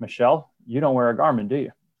 Michelle, you don't wear a Garmin, do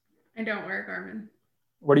you? I don't wear a Garmin.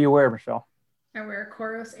 What do you wear, Michelle? I wear a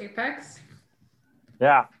Coros Apex.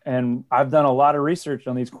 Yeah, and I've done a lot of research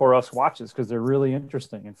on these Coros watches because they're really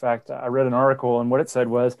interesting. In fact, I read an article, and what it said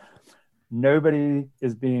was nobody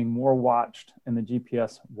is being more watched in the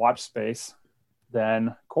GPS watch space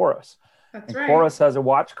than Coros. That's right. Coros has a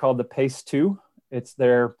watch called the Pace 2. It's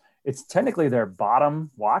technically their bottom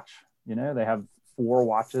watch. They have 4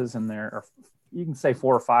 watches in there, or you can say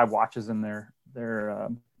 4 or 5 watches in their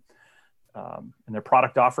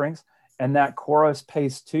product offerings. And that Coros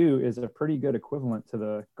Pace 2 is a pretty good equivalent to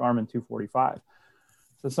the Garmin 245.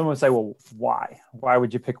 So someone would say, well, why? Why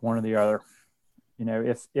would you pick one or the other?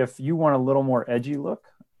 If you want a little more edgy look,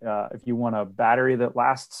 if you want a battery that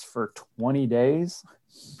lasts for 20 days,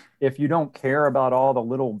 if you don't care about all the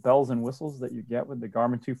little bells and whistles that you get with the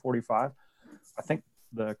Garmin 245, I think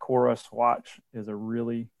the Coros watch is a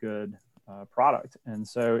really good product. And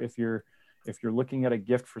so if you're looking at a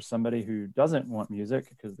gift for somebody who doesn't want music,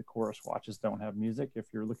 because the Coros watches don't have music, if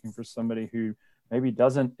you're looking for somebody who maybe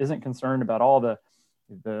isn't concerned about all the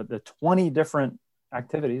 20 different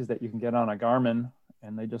activities that you can get on a Garmin,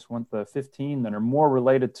 and they just want the 15 that are more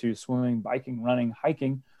related to swimming, biking, running,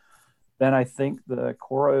 hiking, then I think the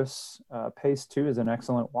Coros Pace 2 is an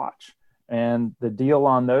excellent watch. And the deal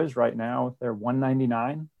on those right now, they're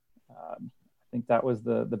 $199. I think that was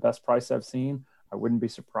the best price I've seen. I wouldn't be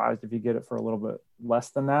surprised if you get it for a little bit less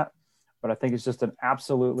than that, but I think it's just an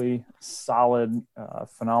absolutely solid,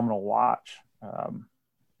 phenomenal watch.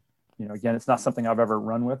 Again, it's not something I've ever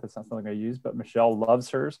run with. It's not something I use, but Michelle loves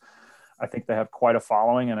hers. I think they have quite a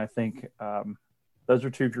following, and I think those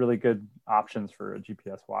are 2 really good options for a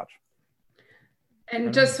GPS watch.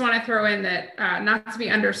 And just want to throw in that, not to be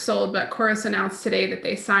undersold, but Chorus announced today that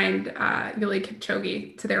they signed Eliud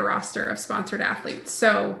Kipchoge to their roster of sponsored athletes.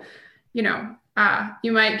 So,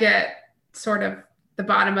 you might get sort of the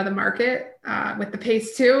bottom of the market with the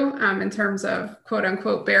Pace 2 in terms of quote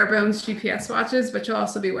unquote bare bones GPS watches, but you'll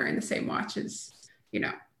also be wearing the same watch as,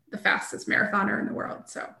 the fastest marathoner in the world.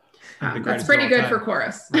 So that's pretty good for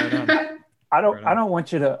Chorus. Right I don't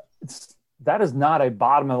want you to, that is not a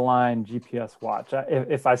bottom of the line GPS watch.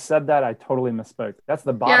 If I said that, I totally misspoke. That's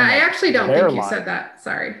the bottom. Yeah, I actually don't think you said that.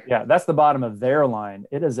 Sorry. Yeah, that's the bottom of their line.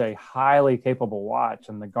 It is a highly capable watch.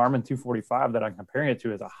 And the Garmin 245 that I'm comparing it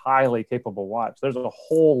to is a highly capable watch. There's a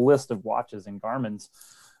whole list of watches in Garmin's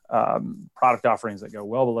product offerings that go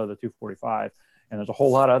well below the 245. And there's a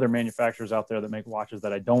whole lot of other manufacturers out there that make watches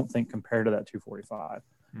that I don't think compare to that 245.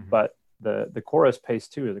 Mm-hmm. But the Chorus Pace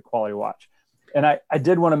 2 is a quality watch. And I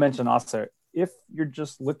did want to mention also, if you're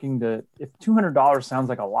just looking if $200 sounds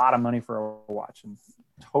like a lot of money for a watch, and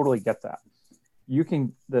totally get that, you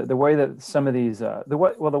can, the way that some of these, the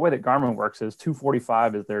way that Garmin works is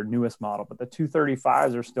 245 is their newest model, but the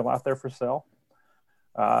 235s are still out there for sale.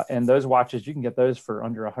 And those watches, you can get those for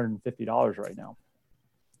under $150 right now.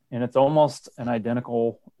 And it's almost an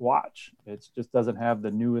identical watch. It just doesn't have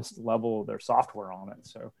the newest level of their software on it.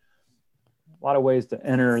 So a lot of ways to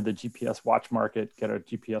enter the GPS watch market, get a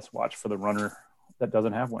GPS watch for the runner that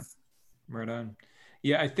doesn't have one. Right on.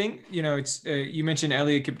 Yeah, I think, it's, you mentioned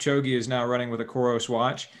Eliud Kipchoge is now running with a Coros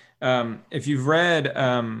watch. If you've read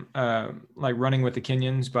like Running with the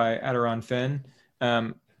Kenyans by Adiron Finn,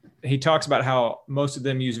 he talks about how most of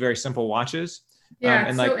them use very simple watches. Yeah,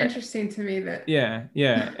 it's so interesting to me that. Yeah.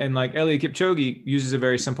 And like Eliud Kipchoge uses a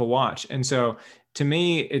very simple watch. And so to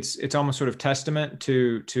me, it's almost sort of testament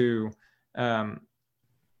to the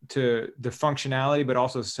functionality, but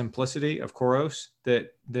also simplicity of Coros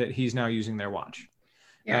that he's now using their watch.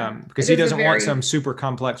 Yeah, because he doesn't want some super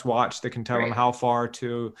complex watch that can tell him how far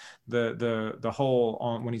to the hole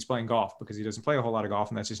on when he's playing golf, because he doesn't play a whole lot of golf,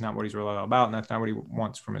 and that's just not what he's really all about, and that's not what he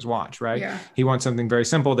wants from his watch, right? Yeah. He wants something very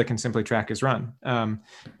simple that can simply track his run, and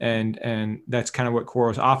that's kind of what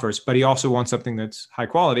Coros offers. But he also wants something that's high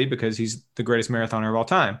quality because he's the greatest marathoner of all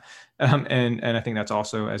time. And I think that's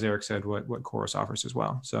also, as Eric said, what Coros offers as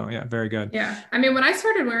well. So yeah, very good. Yeah, I mean, when I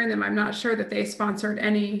started wearing them, I'm not sure that they sponsored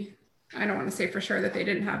any. I don't want to say for sure that they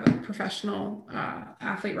didn't have a professional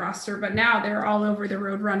athlete roster, but now they're all over the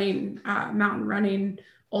road running, mountain running,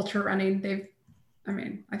 ultra running.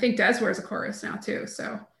 I think Des wears a Coros now too.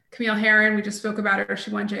 So Camille Herron, we just spoke about her.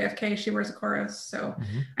 She won JFK. She wears a Coros. So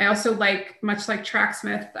I also much like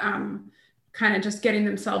Tracksmith, kind of just getting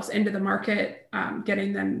themselves into the market,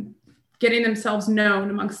 getting themselves known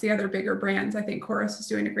amongst the other bigger brands. I think Coros is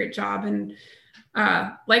doing a great job. And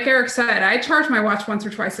like Eric said, I charge my watch once or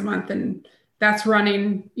twice a month, and that's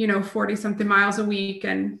running, 40 something miles a week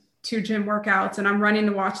and 2 gym workouts. And I'm running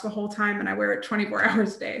the watch the whole time, and I wear it 24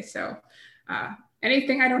 hours a day. So,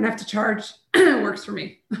 anything I don't have to charge works for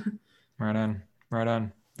me. Right on.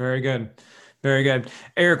 Very good. Very good.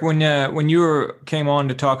 Eric, when you came on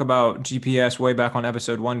to talk about GPS way back on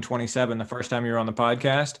episode 127, the first time you were on the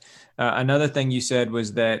podcast, another thing you said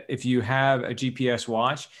was that if you have a GPS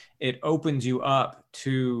watch, it opens you up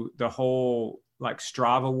to the whole like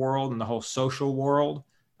Strava world and the whole social world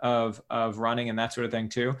of running and that sort of thing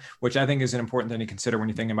too, which I think is an important thing to consider when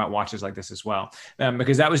you're thinking about watches like this as well.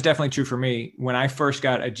 Because that was definitely true for me when I first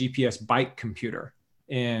got a GPS bike computer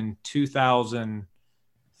in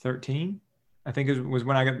 2013. I think it was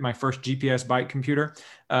when I got my first GPS bike computer.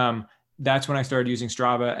 That's when I started using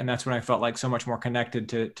Strava, and that's when I felt like so much more connected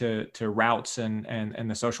to routes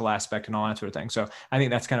and the social aspect and all that sort of thing. So I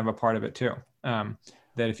think that's kind of a part of it too.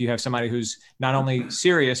 That if you have somebody who's not only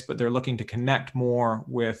serious, but they're looking to connect more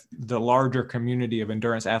with the larger community of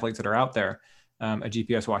endurance athletes that are out there, a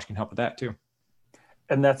GPS watch can help with that too.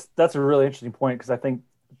 And that's a really interesting point, because I think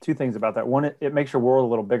 2 things about that. One, it makes your world a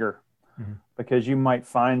little bigger. Because you might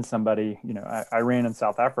find somebody, I ran in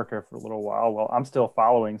South Africa for a little while. Well, I'm still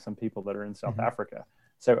following some people that are in South Africa.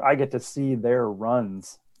 So I get to see their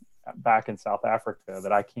runs back in South Africa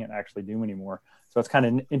that I can't actually do anymore. So it's kind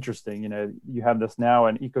of interesting. You have this now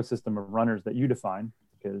an ecosystem of runners that you define,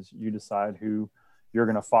 because you decide who you're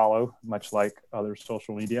going to follow, much like other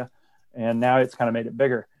social media. And now it's kind of made it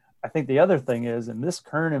bigger. I think the other thing is, in this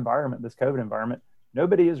current environment, this COVID environment,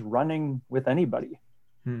 nobody is running with anybody.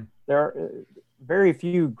 There are very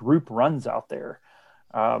few group runs out there.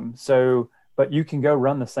 But you can go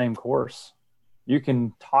run the same course. You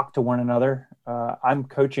can talk to one another. I'm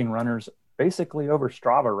coaching runners basically over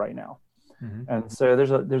Strava right now. And so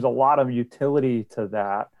there's a lot of utility to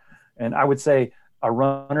that. And I would say a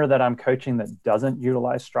runner that I'm coaching that doesn't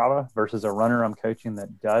utilize Strava versus a runner I'm coaching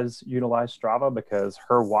that does utilize Strava because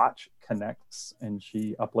her watch connects and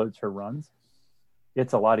she uploads her runs,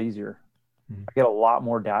 it's a lot easier. I get a lot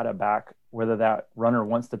more data back, whether that runner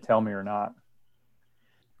wants to tell me or not.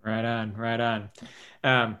 Right on, right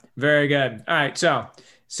on. Very good. All right. So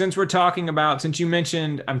since you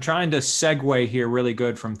mentioned, I'm trying to segue here really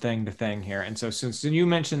good from thing to thing here. And so since you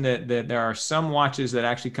mentioned that there are some watches that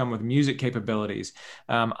actually come with music capabilities,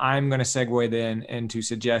 I'm going to segue then into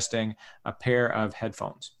suggesting a pair of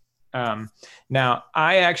headphones. Now,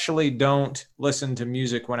 I actually don't listen to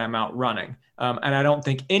music when I'm out running. And I don't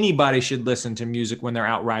think anybody should listen to music when they're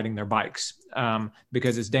out riding their bikes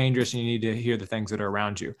because it's dangerous and you need to hear the things that are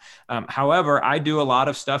around you. However, I do a lot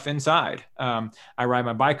of stuff inside. I ride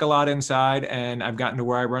my bike a lot inside, and I've gotten to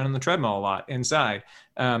where I run on the treadmill a lot inside.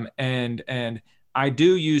 And I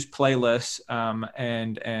do use playlists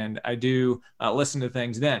and I do listen to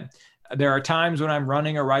things then. There are times when I'm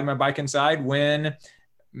running or riding my bike inside when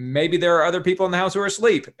maybe there are other people in the house who are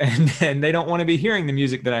asleep and they don't want to be hearing the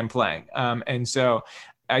music that I'm playing. And so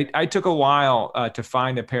I took a while to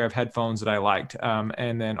find a pair of headphones that I liked.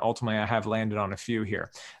 And then ultimately I have landed on a few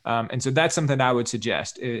here. And so that's something I would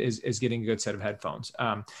suggest is getting a good set of headphones.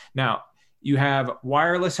 Now, you have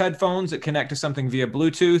wireless headphones that connect to something via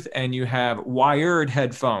Bluetooth, and you have wired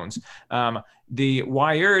headphones. The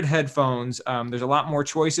wired headphones, there's a lot more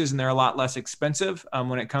choices and they're a lot less expensive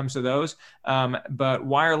when it comes to those. But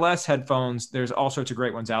wireless headphones, there's all sorts of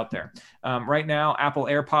great ones out there. Right now, Apple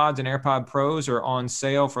AirPods and AirPod Pros are on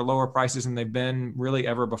sale for lower prices than they've been really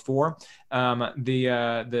ever before.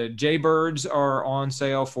 The Jaybirds are on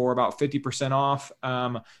sale for about 50% off.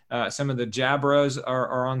 Some of the Jabras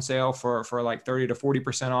are on sale for like 30 to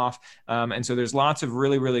 40% off. And so there's lots of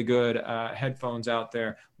really, really good headphones out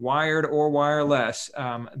there, wired or wireless,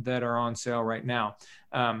 that are on sale right now.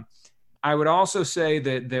 I would also say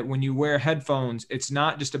that when you wear headphones, it's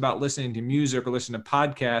not just about listening to music or listening to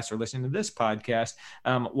podcasts or listening to this podcast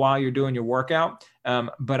while you're doing your workout.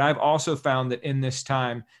 But I've also found that in this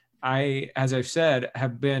time, as I've said,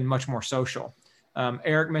 have been much more social.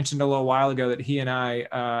 Eric mentioned a little while ago that he and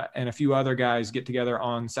I and a few other guys get together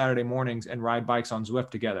on Saturday mornings and ride bikes on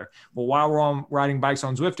Zwift together. Well, while we're riding bikes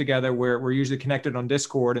on Zwift together, we're usually connected on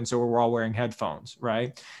Discord, and so we're all wearing headphones,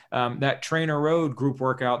 right? That Trainer Road group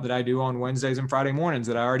workout that I do on Wednesdays and Friday mornings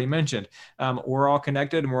that I already mentioned, we're all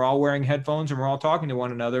connected and we're all wearing headphones and we're all talking to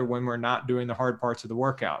one another when we're not doing the hard parts of the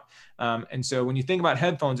workout. And so when you think about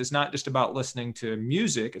headphones, it's not just about listening to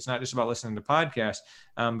music. It's not just about listening to podcasts,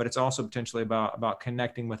 but it's also potentially about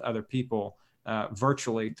connecting with other people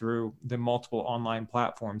virtually through the multiple online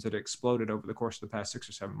platforms that exploded over the course of the past 6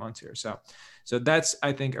 or 7 months here. So that's,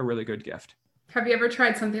 I think, a really good gift. Have you ever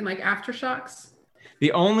tried something like AfterShokz?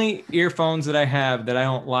 The only earphones that I have that I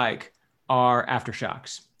don't like are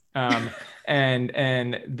AfterShokz.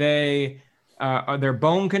 And they're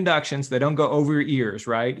bone conductions. They don't go over your ears,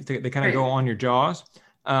 right? They kind of go on your jaws.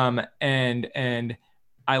 And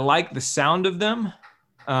I like the sound of them,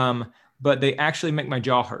 but they actually make my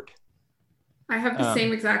jaw hurt. I have the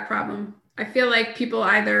same exact problem. I feel like people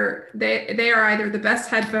they are either the best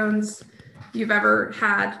headphones you've ever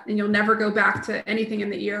had and you'll never go back to anything in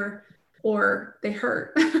the ear, or they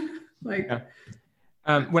hurt.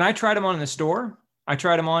 When I tried them on in the store, I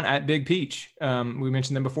tried them on at Big Peach. We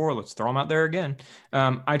mentioned them before. Let's throw them out there again.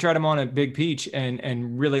 I tried them on at Big Peach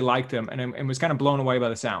and really liked them and was kind of blown away by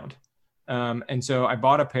the sound. And so I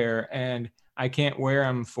bought a pair, and I can't wear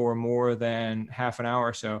them for more than half an hour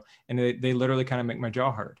or so. And they literally kind of make my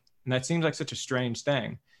jaw hurt. And that seems like such a strange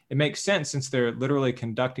thing. It makes sense since they're literally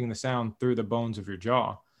conducting the sound through the bones of your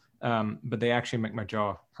jaw. But they actually make my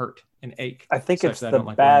jaw hurt and ache. I think it's the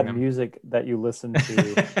bad music that you listen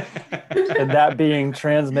to and that being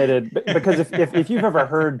transmitted. Because if you've ever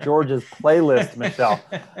heard George's playlist, Michelle,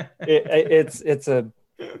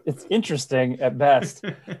 it's interesting at best.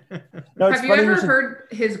 No, have you ever heard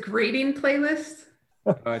his grading playlist?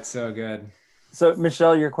 Oh, it's so good. So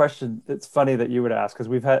Michelle, your question, it's funny that you would ask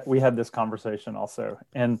because we had this conversation also.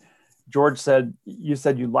 And George said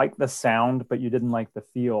you liked the sound, but you didn't like the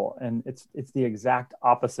feel. And it's the exact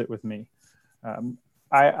opposite with me.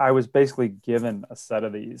 I was basically given a set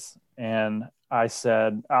of these and I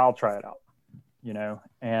said, I'll try it out,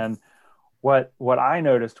 and what I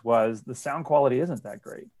noticed was the sound quality isn't that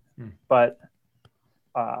great, but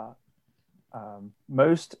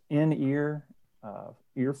most in-ear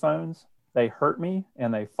earphones, they hurt me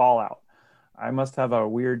and they fall out. I must have a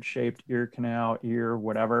weird shaped ear canal,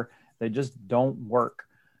 whatever. They just don't work.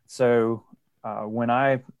 So when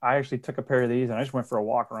I actually took a pair of these and I just went for a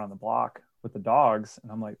walk around the block with the dogs.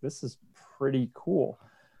 And I'm like, this is pretty cool.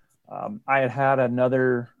 I had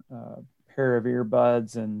another pair of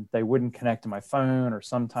earbuds and they wouldn't connect to my phone, or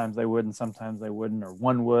sometimes they would and sometimes they wouldn't, or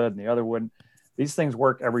one would and the other wouldn't. These things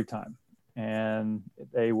work every time, and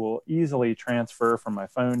they will easily transfer from my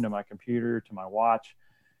phone to my computer to my watch.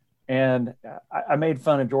 And I made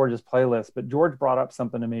fun of George's playlist, but George brought up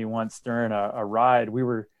something to me once during a ride. We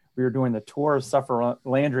were doing the tour of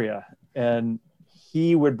Sufferlandria, and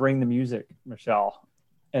he would bring the music, Michelle.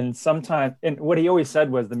 And sometimes, and what he always said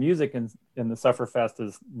was the music in the Sufferfest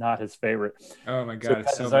is not his favorite. Oh my God.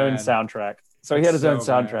 So he had his own soundtrack. So he had his own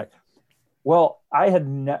soundtrack. Well,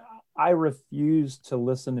 I refused to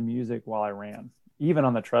listen to music while I ran, even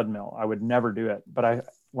on the treadmill. I would never do it. But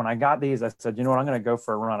when I got these, I said, you know what, I'm going to go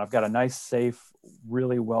for a run. I've got a nice, safe,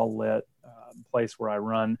 really well lit place where I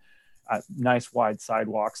run, nice wide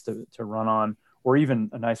sidewalks to run on, or even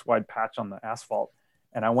a nice wide patch on the asphalt.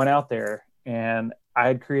 And I went out there and I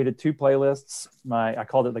had created 2 playlists. I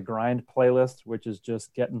called it the grind playlist, which is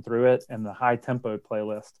just getting through it, and the high tempo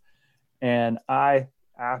playlist. And I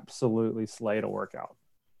absolutely slayed a workout.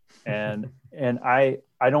 And I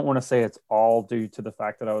don't want to say it's all due to the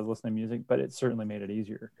fact that I was listening to music, but it certainly made it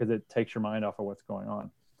easier because it takes your mind off of what's going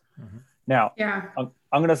on. Mm-hmm. Now, yeah. I'm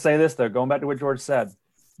going to say this though, going back to what George said,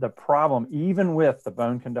 the problem, even with the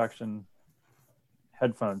bone conduction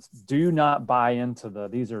headphones, do not buy into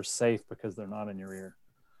these are safe because they're not in your ear.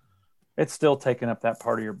 It's still taking up that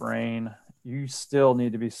part of your brain. You still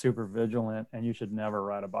need to be super vigilant, and you should never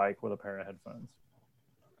ride a bike with a pair of headphones.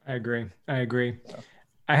 I agree. So.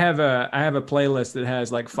 I have a playlist that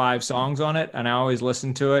has like 5 songs on it, and I always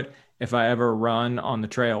listen to it if I ever run on the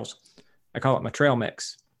trails. I call it my trail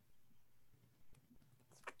mix.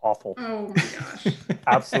 Awful. Oh my gosh.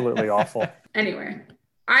 Absolutely awful. Anyway,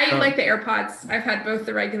 I like the AirPods. I've had both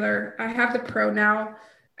the regular. I have the Pro now.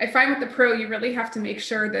 I find with the Pro, you really have to make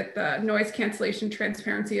sure that the noise cancellation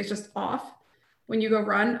transparency is just off when you go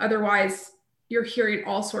run. Otherwise, you're hearing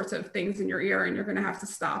all sorts of things in your ear, and you're going to have to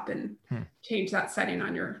stop and change that setting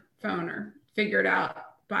on your phone or figure it out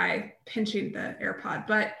by pinching the AirPod.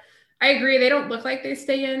 But I agree. They don't look like they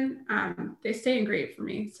stay in. They stay in great for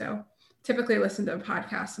me. So typically listen to a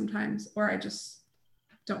podcast sometimes, or I just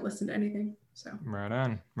don't listen to anything. So right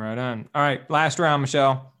on. All right. Last round,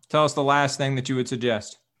 Michelle. Tell us the last thing that you would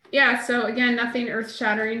suggest. Yeah. So again, nothing earth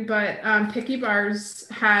shattering, but Picky Bars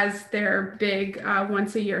has their big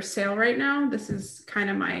once a year sale right now. This is kind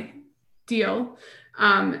of my deal.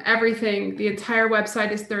 Everything, the entire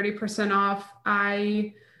website is 30% off.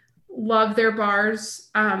 I love their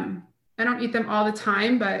bars. I don't eat them all the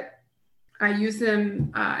time, but I use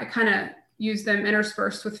them. I kind of use them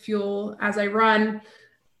interspersed with fuel as I run.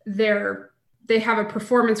 They have a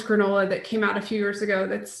performance granola that came out a few years ago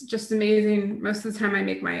that's just amazing. Most of the time I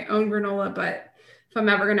make my own granola, but if I'm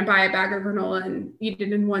ever going to buy a bag of granola and eat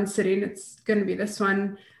it in one sitting, it's going to be this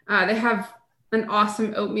one. They have an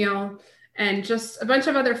awesome oatmeal and just a bunch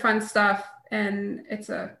of other fun stuff. And it's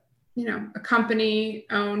a company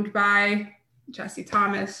owned by Jesse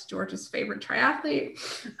Thomas, George's favorite triathlete.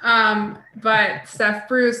 But Steph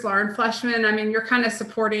Bruce, Lauren Fleshman, I mean, you're kind of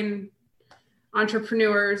supporting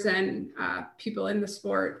entrepreneurs and people in the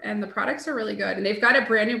sport, and the products are really good. And they've got a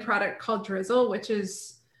brand new product called Drizzle, which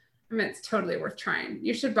is, I mean, it's totally worth trying.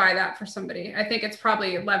 You should buy that for somebody. I think it's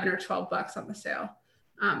probably 11 or 12 bucks on the sale.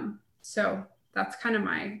 So that's kind of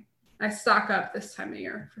I stock up this time of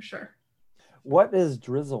year for sure. What is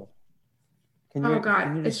Drizzle? Can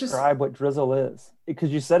you describe what Drizzle is? Because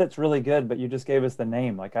you said it's really good, but you just gave us the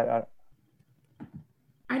name. Like I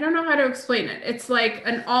don't know how to explain it. It's like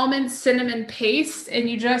an almond cinnamon paste, and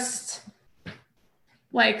you just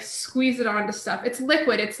like squeeze it onto stuff. It's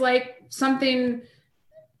liquid. It's like something,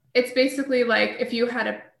 it's basically like if you had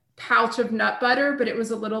a pouch of nut butter, but it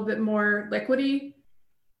was a little bit more liquidy,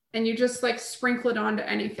 and you just like sprinkle it onto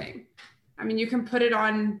anything. I mean, you can put it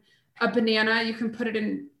on a banana, you can put it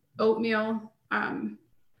in oatmeal.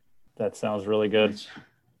 That sounds really good.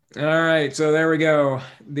 All right. So there we go.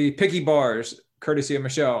 The Picky Bars, courtesy of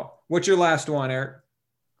Michelle. What's your last one, Eric?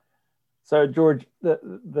 So George,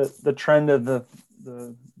 the trend of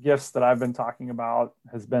the gifts that I've been talking about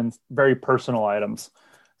has been very personal items.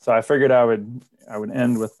 So I figured I would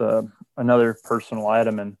end with another personal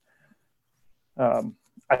item, and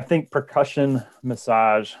I think percussion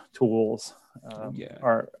massage tools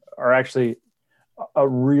are actually a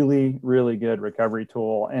really, really good recovery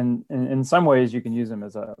tool, and in some ways you can use them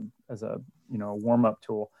as a warm-up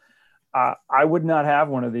tool. I would not have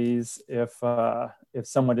one of these if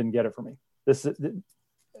someone didn't get it for me. This is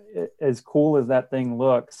as cool as that thing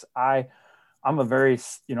looks. I'm a very,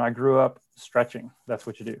 I grew up stretching. That's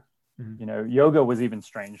what you do. You know, yoga was even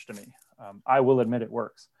strange to me. I will admit it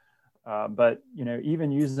works. But, you know,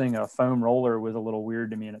 even using a foam roller was a little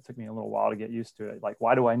weird to me, and it took me a little while to get used to it. Like,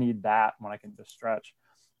 why do I need that when I can just stretch?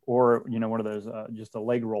 Or, you know, one of those, just a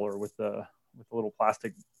leg roller with the little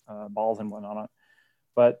plastic balls and whatnot on it.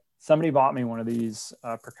 But somebody bought me one of these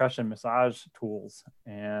percussion massage tools,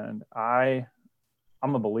 and I'm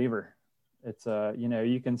a believer. It's you know,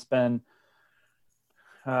 you can spend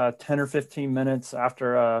 10 or 15 minutes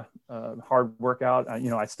after a hard workout. You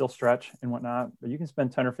know, I still stretch and whatnot, but you can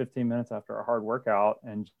spend 10 or 15 minutes after a hard workout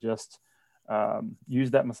and just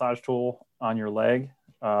use that massage tool on your leg,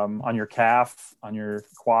 on your calf, on your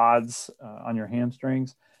quads, on your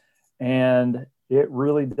hamstrings. And it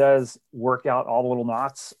really does work out all the little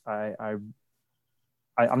knots. I'm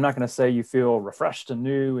not going to say you feel refreshed and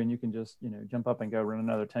new and you can just, you know, jump up and go run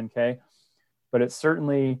another 10K, but it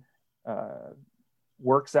certainly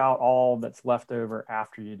works out all that's left over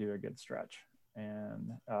after you do a good stretch.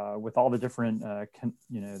 And with all the different,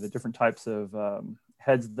 you know, the different types of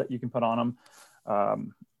heads that you can put on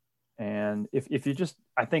them. And if you just,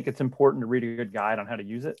 I think it's important to read a good guide on how to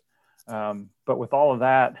use it. But with all of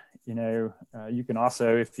that, you know, you can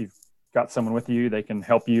also, if you've got someone with you, they can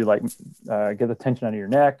help you like get the tension out of your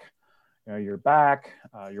neck, you know, your back,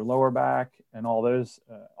 your lower back, and all those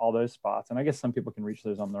spots. And I guess some people can reach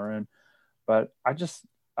those on their own, but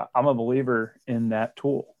I'm a believer in that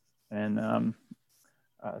tool. And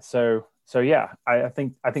so yeah, I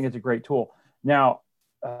think it's a great tool. Now,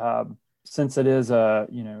 since it is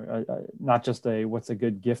not just what's a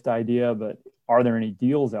good gift idea, but are there any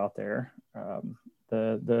deals out there?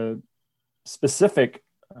 The specific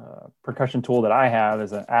percussion tool that I have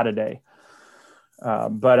is an Add-A-Day,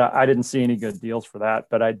 but I didn't see any good deals for that.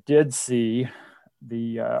 But I did see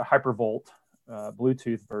the Hypervolt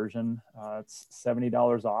Bluetooth version. It's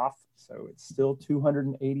 $70 off, so it's still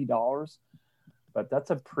 $280, but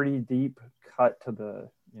that's a pretty deep cut to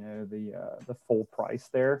the full price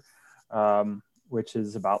there, which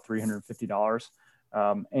is about $350.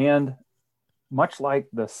 And much like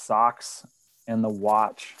the socks and the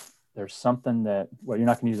watch, there's something that, well, you're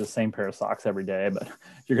not going to use the same pair of socks every day, but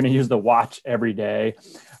you're going to use the watch every day.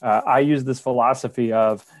 I use this philosophy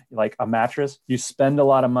of like a mattress. You spend a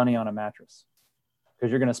lot of money on a mattress because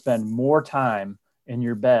you're going to spend more time in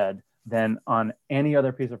your bed than on any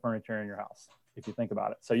other piece of furniture in your house, if you think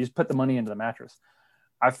about it. So you just put the money into the mattress.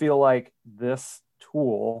 I feel like this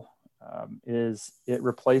tool it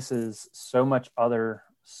replaces so much other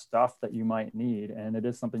stuff that you might need, and it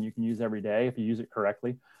is something you can use every day if you use it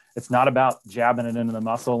correctly. It's not about jabbing it into the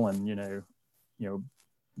muscle, and you know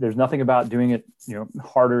there's nothing about doing it, you know,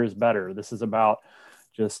 harder is better. This is about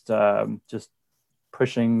just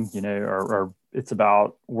pushing, you know, or it's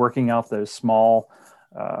about working out those small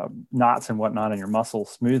knots and whatnot in your muscle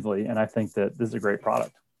smoothly. And I think that this is a great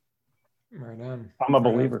product. Right on. I'm a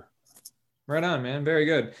believer. Right on, man. Very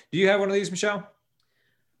good. Do you have one of these, Michelle?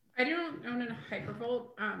 I don't own a Hypervolt.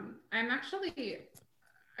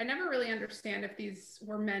 I never really understand if these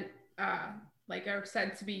were meant, like Eric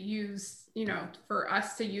said, to be used, you know, for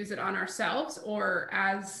us to use it on ourselves or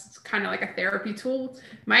as kind of like a therapy tool.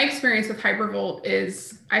 My experience with Hypervolt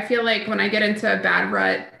is I feel like when I get into a bad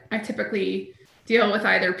rut, I typically deal with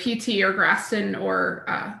either PT or Graston or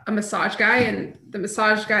a massage guy. And the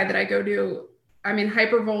massage guy that I go to, I mean,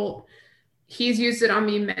 Hypervolt, he's used it on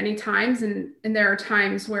me many times. And there are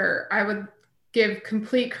times where I would give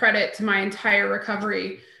complete credit to my entire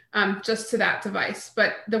recovery just to that device.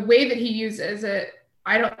 But the way that he uses it,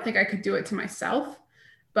 I don't think I could do it to myself.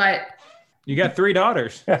 But you got 3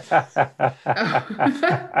 daughters. Yeah,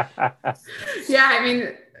 I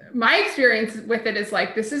mean, my experience with it is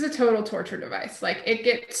like, this is a total torture device. Like it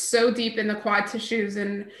gets so deep in the quad tissues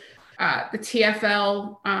and the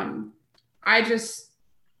TFL.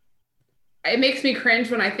 It makes me cringe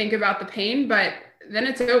when I think about the pain, but then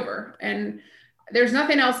it's over. And there's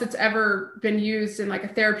nothing else that's ever been used in like a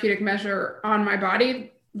therapeutic measure on my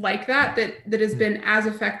body like that has been as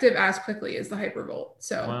effective as quickly as the Hypervolt.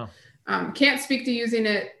 So can't speak to using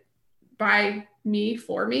it by me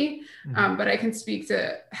for me, but I can speak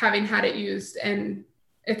to having had it used, and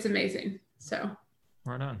it's amazing. So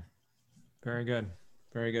right on. Very good.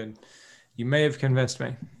 Very good. You may have convinced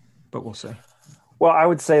me, but we'll see. Well, I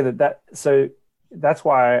would say so that's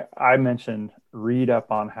why I mentioned read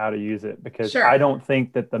up on how to use it, because I don't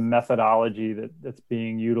think that the methodology that's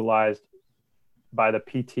being utilized by the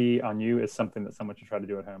PT on you is something that someone should try to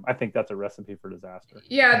do at home. I think that's a recipe for disaster.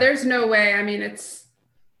 Yeah, there's no way. I mean, it's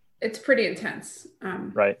pretty intense.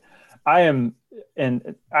 Right. I am,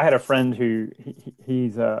 and I had a friend who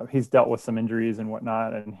he's dealt with some injuries and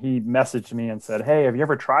whatnot, and he messaged me and said, "Hey, have you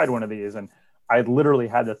ever tried one of these?" And I literally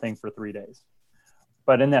had the thing for 3 days.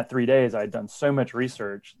 But in that 3 days, I'd done so much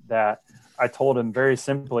research that I told him very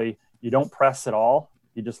simply, you don't press at all.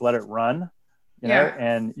 You just let it run, Yeah.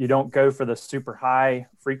 and you don't go for the super high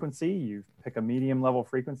frequency. You pick a medium level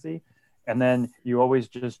frequency, and then you always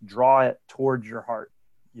just draw it towards your heart.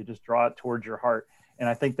 You just draw it towards your heart. And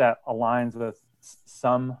I think that aligns with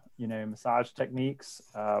some, massage techniques.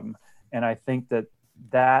 And I think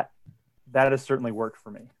that has certainly worked for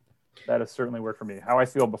me. That has certainly worked for me. How I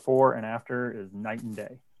feel before and after is night and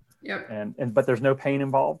day. Yep. But there's no pain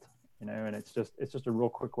involved, and it's just a real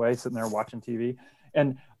quick way, sitting there watching TV.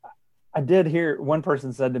 And I did hear one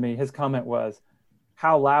person said to me, his comment was,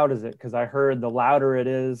 "How loud is it?" Because I heard the louder it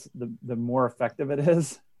is, the more effective it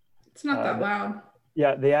is. It's not that loud.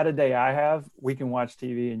 Yeah, the added day I have, we can watch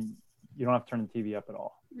TV and you don't have to turn the TV up at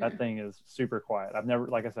all. That thing is super quiet. I've never,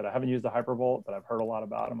 like I said, I haven't used the Hypervolt, but I've heard a lot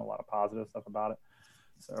about them, a lot of positive stuff about it.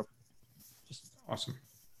 So just awesome.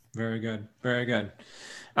 Very good. Very good.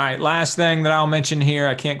 All right. Last thing that I'll mention here,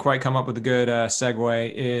 I can't quite come up with a good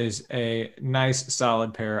segue, is a nice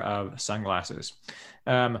solid pair of sunglasses.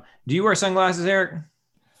 Do you wear sunglasses, Eric?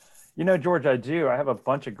 George, I do. I have a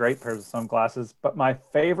bunch of great pairs of sunglasses, but my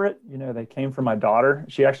favorite, they came from my daughter.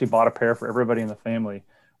 She actually bought a pair for everybody in the family.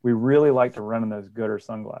 We really like to run in those Gooder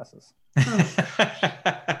sunglasses.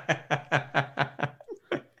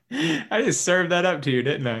 I just served that up to you,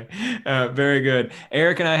 didn't I? Very good.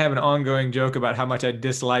 Eric and I have an ongoing joke about how much I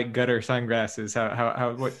dislike gutter sunglasses,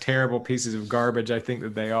 what terrible pieces of garbage I think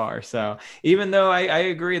that they are. So even though I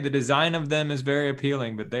agree the design of them is very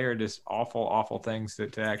appealing, but they are just awful, awful things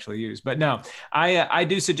to actually use. But no, I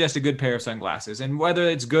do suggest a good pair of sunglasses. And whether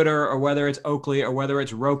it's Gooder or whether it's Oakley or whether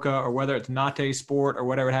it's Roka or whether it's Nate Sport or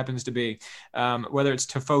whatever it happens to be, whether it's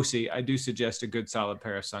Tifosi, I do suggest a good solid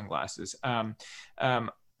pair of sunglasses.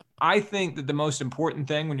 I think that the most important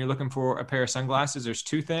thing when you're looking for a pair of sunglasses, there's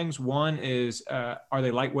two things. One is, are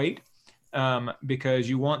they lightweight? Because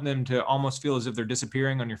you want them to almost feel as if they're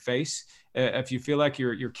disappearing on your face. If you feel like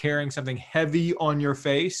you're carrying something heavy on your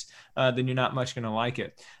face, then you're not much going to like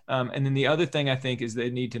it. And then the other thing I think is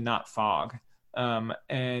they need to not fog.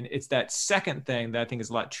 And it's that second thing that I think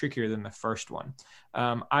is a lot trickier than the first one.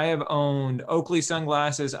 I have owned Oakley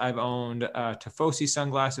sunglasses. I've owned Tifosi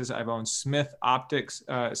sunglasses. I've owned Smith Optics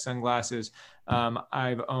sunglasses.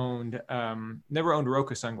 I've owned, never owned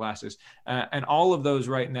Roka sunglasses. And all of those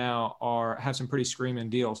right now have some pretty screaming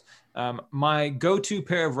deals. My go-to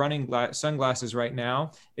pair of running sunglasses right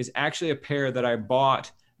now is actually a pair that I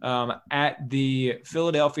bought at the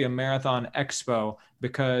Philadelphia Marathon Expo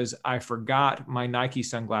because I forgot my Nike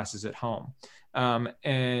sunglasses at home.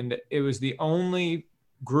 And it was the only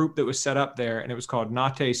group that was set up there, and it was called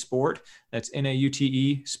Nate Sport. That's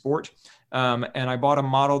Naute Sport. And I bought a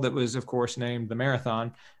model that was, of course, named the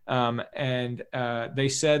Marathon. And they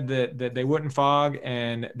said that they wouldn't fog,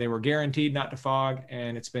 and they were guaranteed not to fog.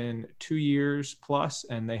 And it's been 2 years plus,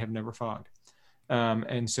 and they have never fogged.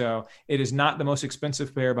 And so it is not the most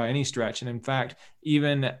expensive pair by any stretch. And in fact,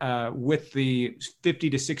 even with the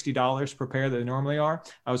 $50 to $60 per pair that they normally are,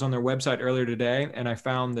 I was on their website earlier today, and I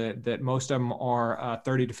found that most of them are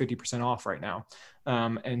 30 to 50% off right now.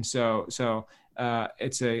 And so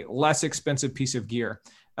it's a less expensive piece of gear.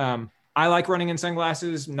 I like running in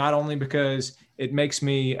sunglasses, not only because it makes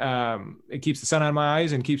me, it keeps the sun out of my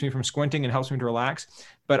eyes and keeps me from squinting and helps me to relax,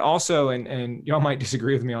 but also, and y'all might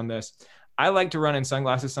disagree with me on this, I like to run in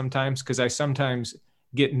sunglasses sometimes because I sometimes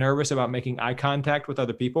get nervous about making eye contact with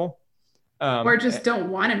other people. Or just don't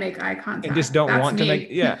want to make eye contact. And just don't want to make,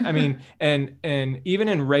 yeah. I mean, and even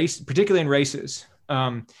in particularly in races,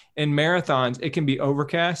 in marathons, it can be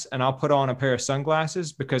overcast, and I'll put on a pair of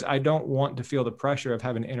sunglasses because I don't want to feel the pressure of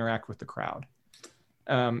having to interact with the crowd.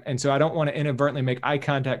 And so I don't want to inadvertently make eye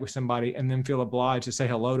contact with somebody and then feel obliged to say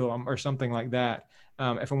hello to them or something like that.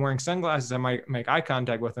 If I'm wearing sunglasses, I might make eye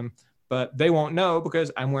contact with them, but they won't know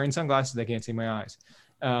because I'm wearing sunglasses. They can't see my eyes.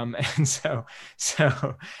 And so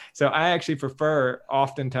I actually prefer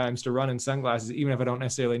oftentimes to run in sunglasses, even if I don't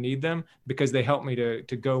necessarily need them, because they help me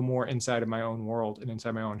to go more inside of my own world and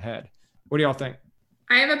inside my own head. What do y'all think?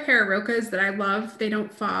 I have a pair of Rokas that I love. They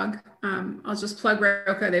don't fog. I'll just plug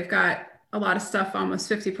Roka. They've got a lot of stuff, almost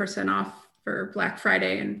 50% off for Black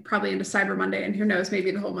Friday and probably into Cyber Monday. And who knows,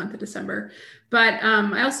 maybe the whole month of December. But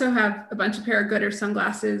I also have a bunch of pair of Gooder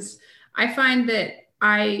sunglasses. I find that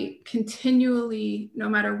I continually, no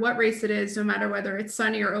matter what race it is, no matter whether it's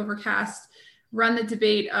sunny or overcast, run the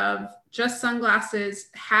debate of just sunglasses,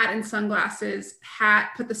 hat and sunglasses,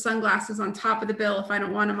 put the sunglasses on top of the bill if I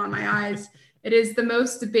don't want them on my eyes. It is the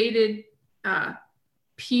most debated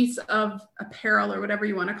piece of apparel, or whatever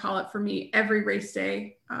you want to call it, for me every race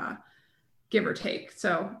day, give or take.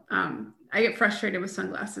 So I get frustrated with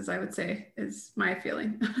sunglasses, I would say, is my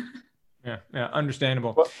feeling. Yeah,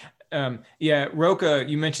 understandable. Roka,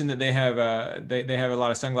 you mentioned that they have they have a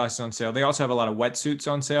lot of sunglasses on sale. They also have a lot of wetsuits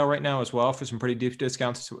on sale right now as well, for some pretty deep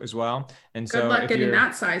discounts as well. And good luck getting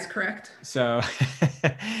that size correct. So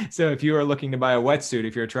if you are looking to buy a wetsuit,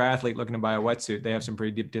 if you're a triathlete looking to buy a wetsuit, they have some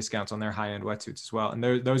pretty deep discounts on their high-end wetsuits as well. And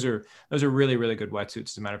those are really, really good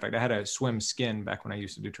wetsuits. As a matter of fact, I had a swim skin back when I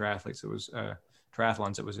used to do triathletes. It was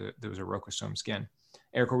triathlons. There was a Roka swim skin.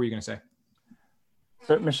 Eric, what were you going to say?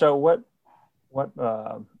 So, Michelle, what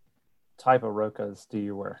type of Rokas do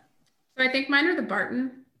you wear? So I think mine are the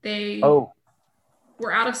Barton. They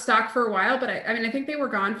were out of stock for a while, but I think they were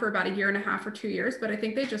gone for about 1.5 or 2 years, but I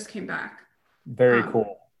think they just came back. Very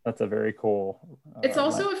cool. That's a very cool. It's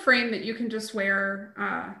also a frame that you can just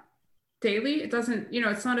wear daily. It doesn't,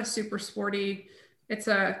 it's not a super sporty. It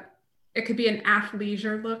could be an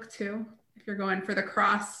athleisure look too. If you're going for the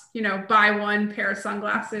cross, buy one pair of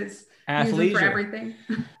sunglasses, use them for everything.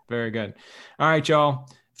 Very good. All right, y'all.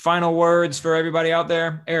 Final words for everybody out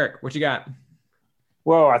there. Eric, what you got?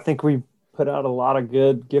 Well, I think we put out a lot of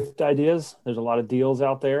good gift ideas. There's a lot of deals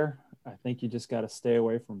out there. I think you just got to stay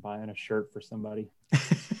away from buying a shirt for somebody.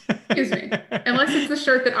 Excuse me. Unless it's the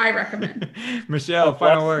shirt that I recommend. Michelle,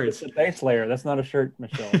 final words. It's a base layer. That's not a shirt,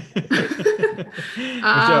 Michelle.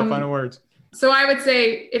 Michelle, final words. So I would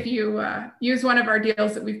say if you use one of our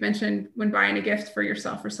deals that we've mentioned when buying a gift for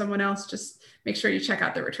yourself or someone else, just make sure you check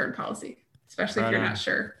out the return policy, especially if you're not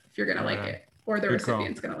sure if you're going to like it or the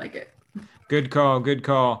recipient's going to like it. Good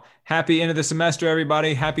call. Happy end of the semester,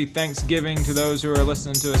 everybody. Happy Thanksgiving to those who are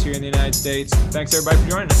listening to us here in the United States. Thanks, everybody, for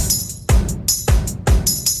joining us.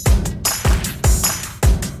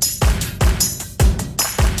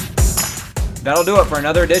 That'll do it for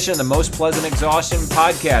another edition of the Most Pleasant Exhaustion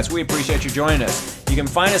podcast. We appreciate you joining us. You can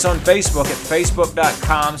find us on Facebook at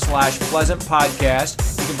facebook.com/Pleasant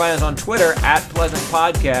Podcast. You can find us on Twitter at Pleasant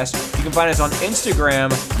Podcast. You can find us on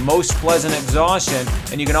Instagram, Most Pleasant Exhaustion.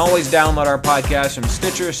 And you can always download our podcast from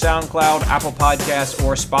Stitcher, SoundCloud, Apple Podcasts,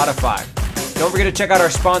 or Spotify. Don't forget to check out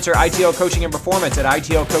our sponsor, ITL Coaching and Performance, at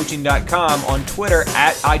itlcoaching.com, on Twitter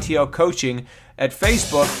at ITL Coaching, at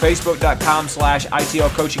Facebook, facebook.com/ITL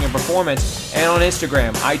Coaching and Performance, and on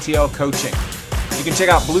Instagram, ITL Coaching. You can check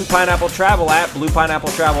out Blue Pineapple Travel at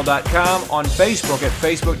bluepineappletravel.com, on Facebook at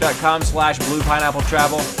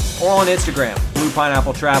facebook.com/bluepineappletravel, or on Instagram, Blue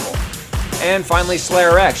Pineapple Travel. And finally,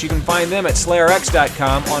 SlayerX. You can find them at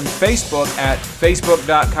slayerx.com, on Facebook at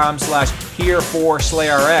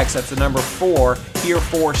facebook.com/here4SlayerX. That's the number 4,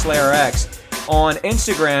 here4SlayerX. On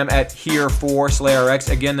Instagram at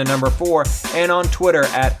here4SlayerX, again the number 4, and on Twitter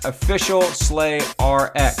at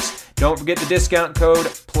officialslayrx. Don't forget the discount code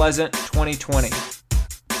Pleasant2020.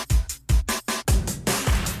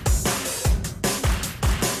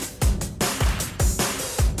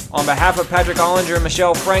 On behalf of Patrick Ollinger and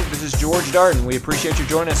Michelle Frank, this is George Darden. We appreciate you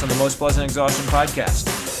joining us on the Most Pleasant Exhaustion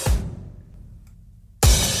podcast.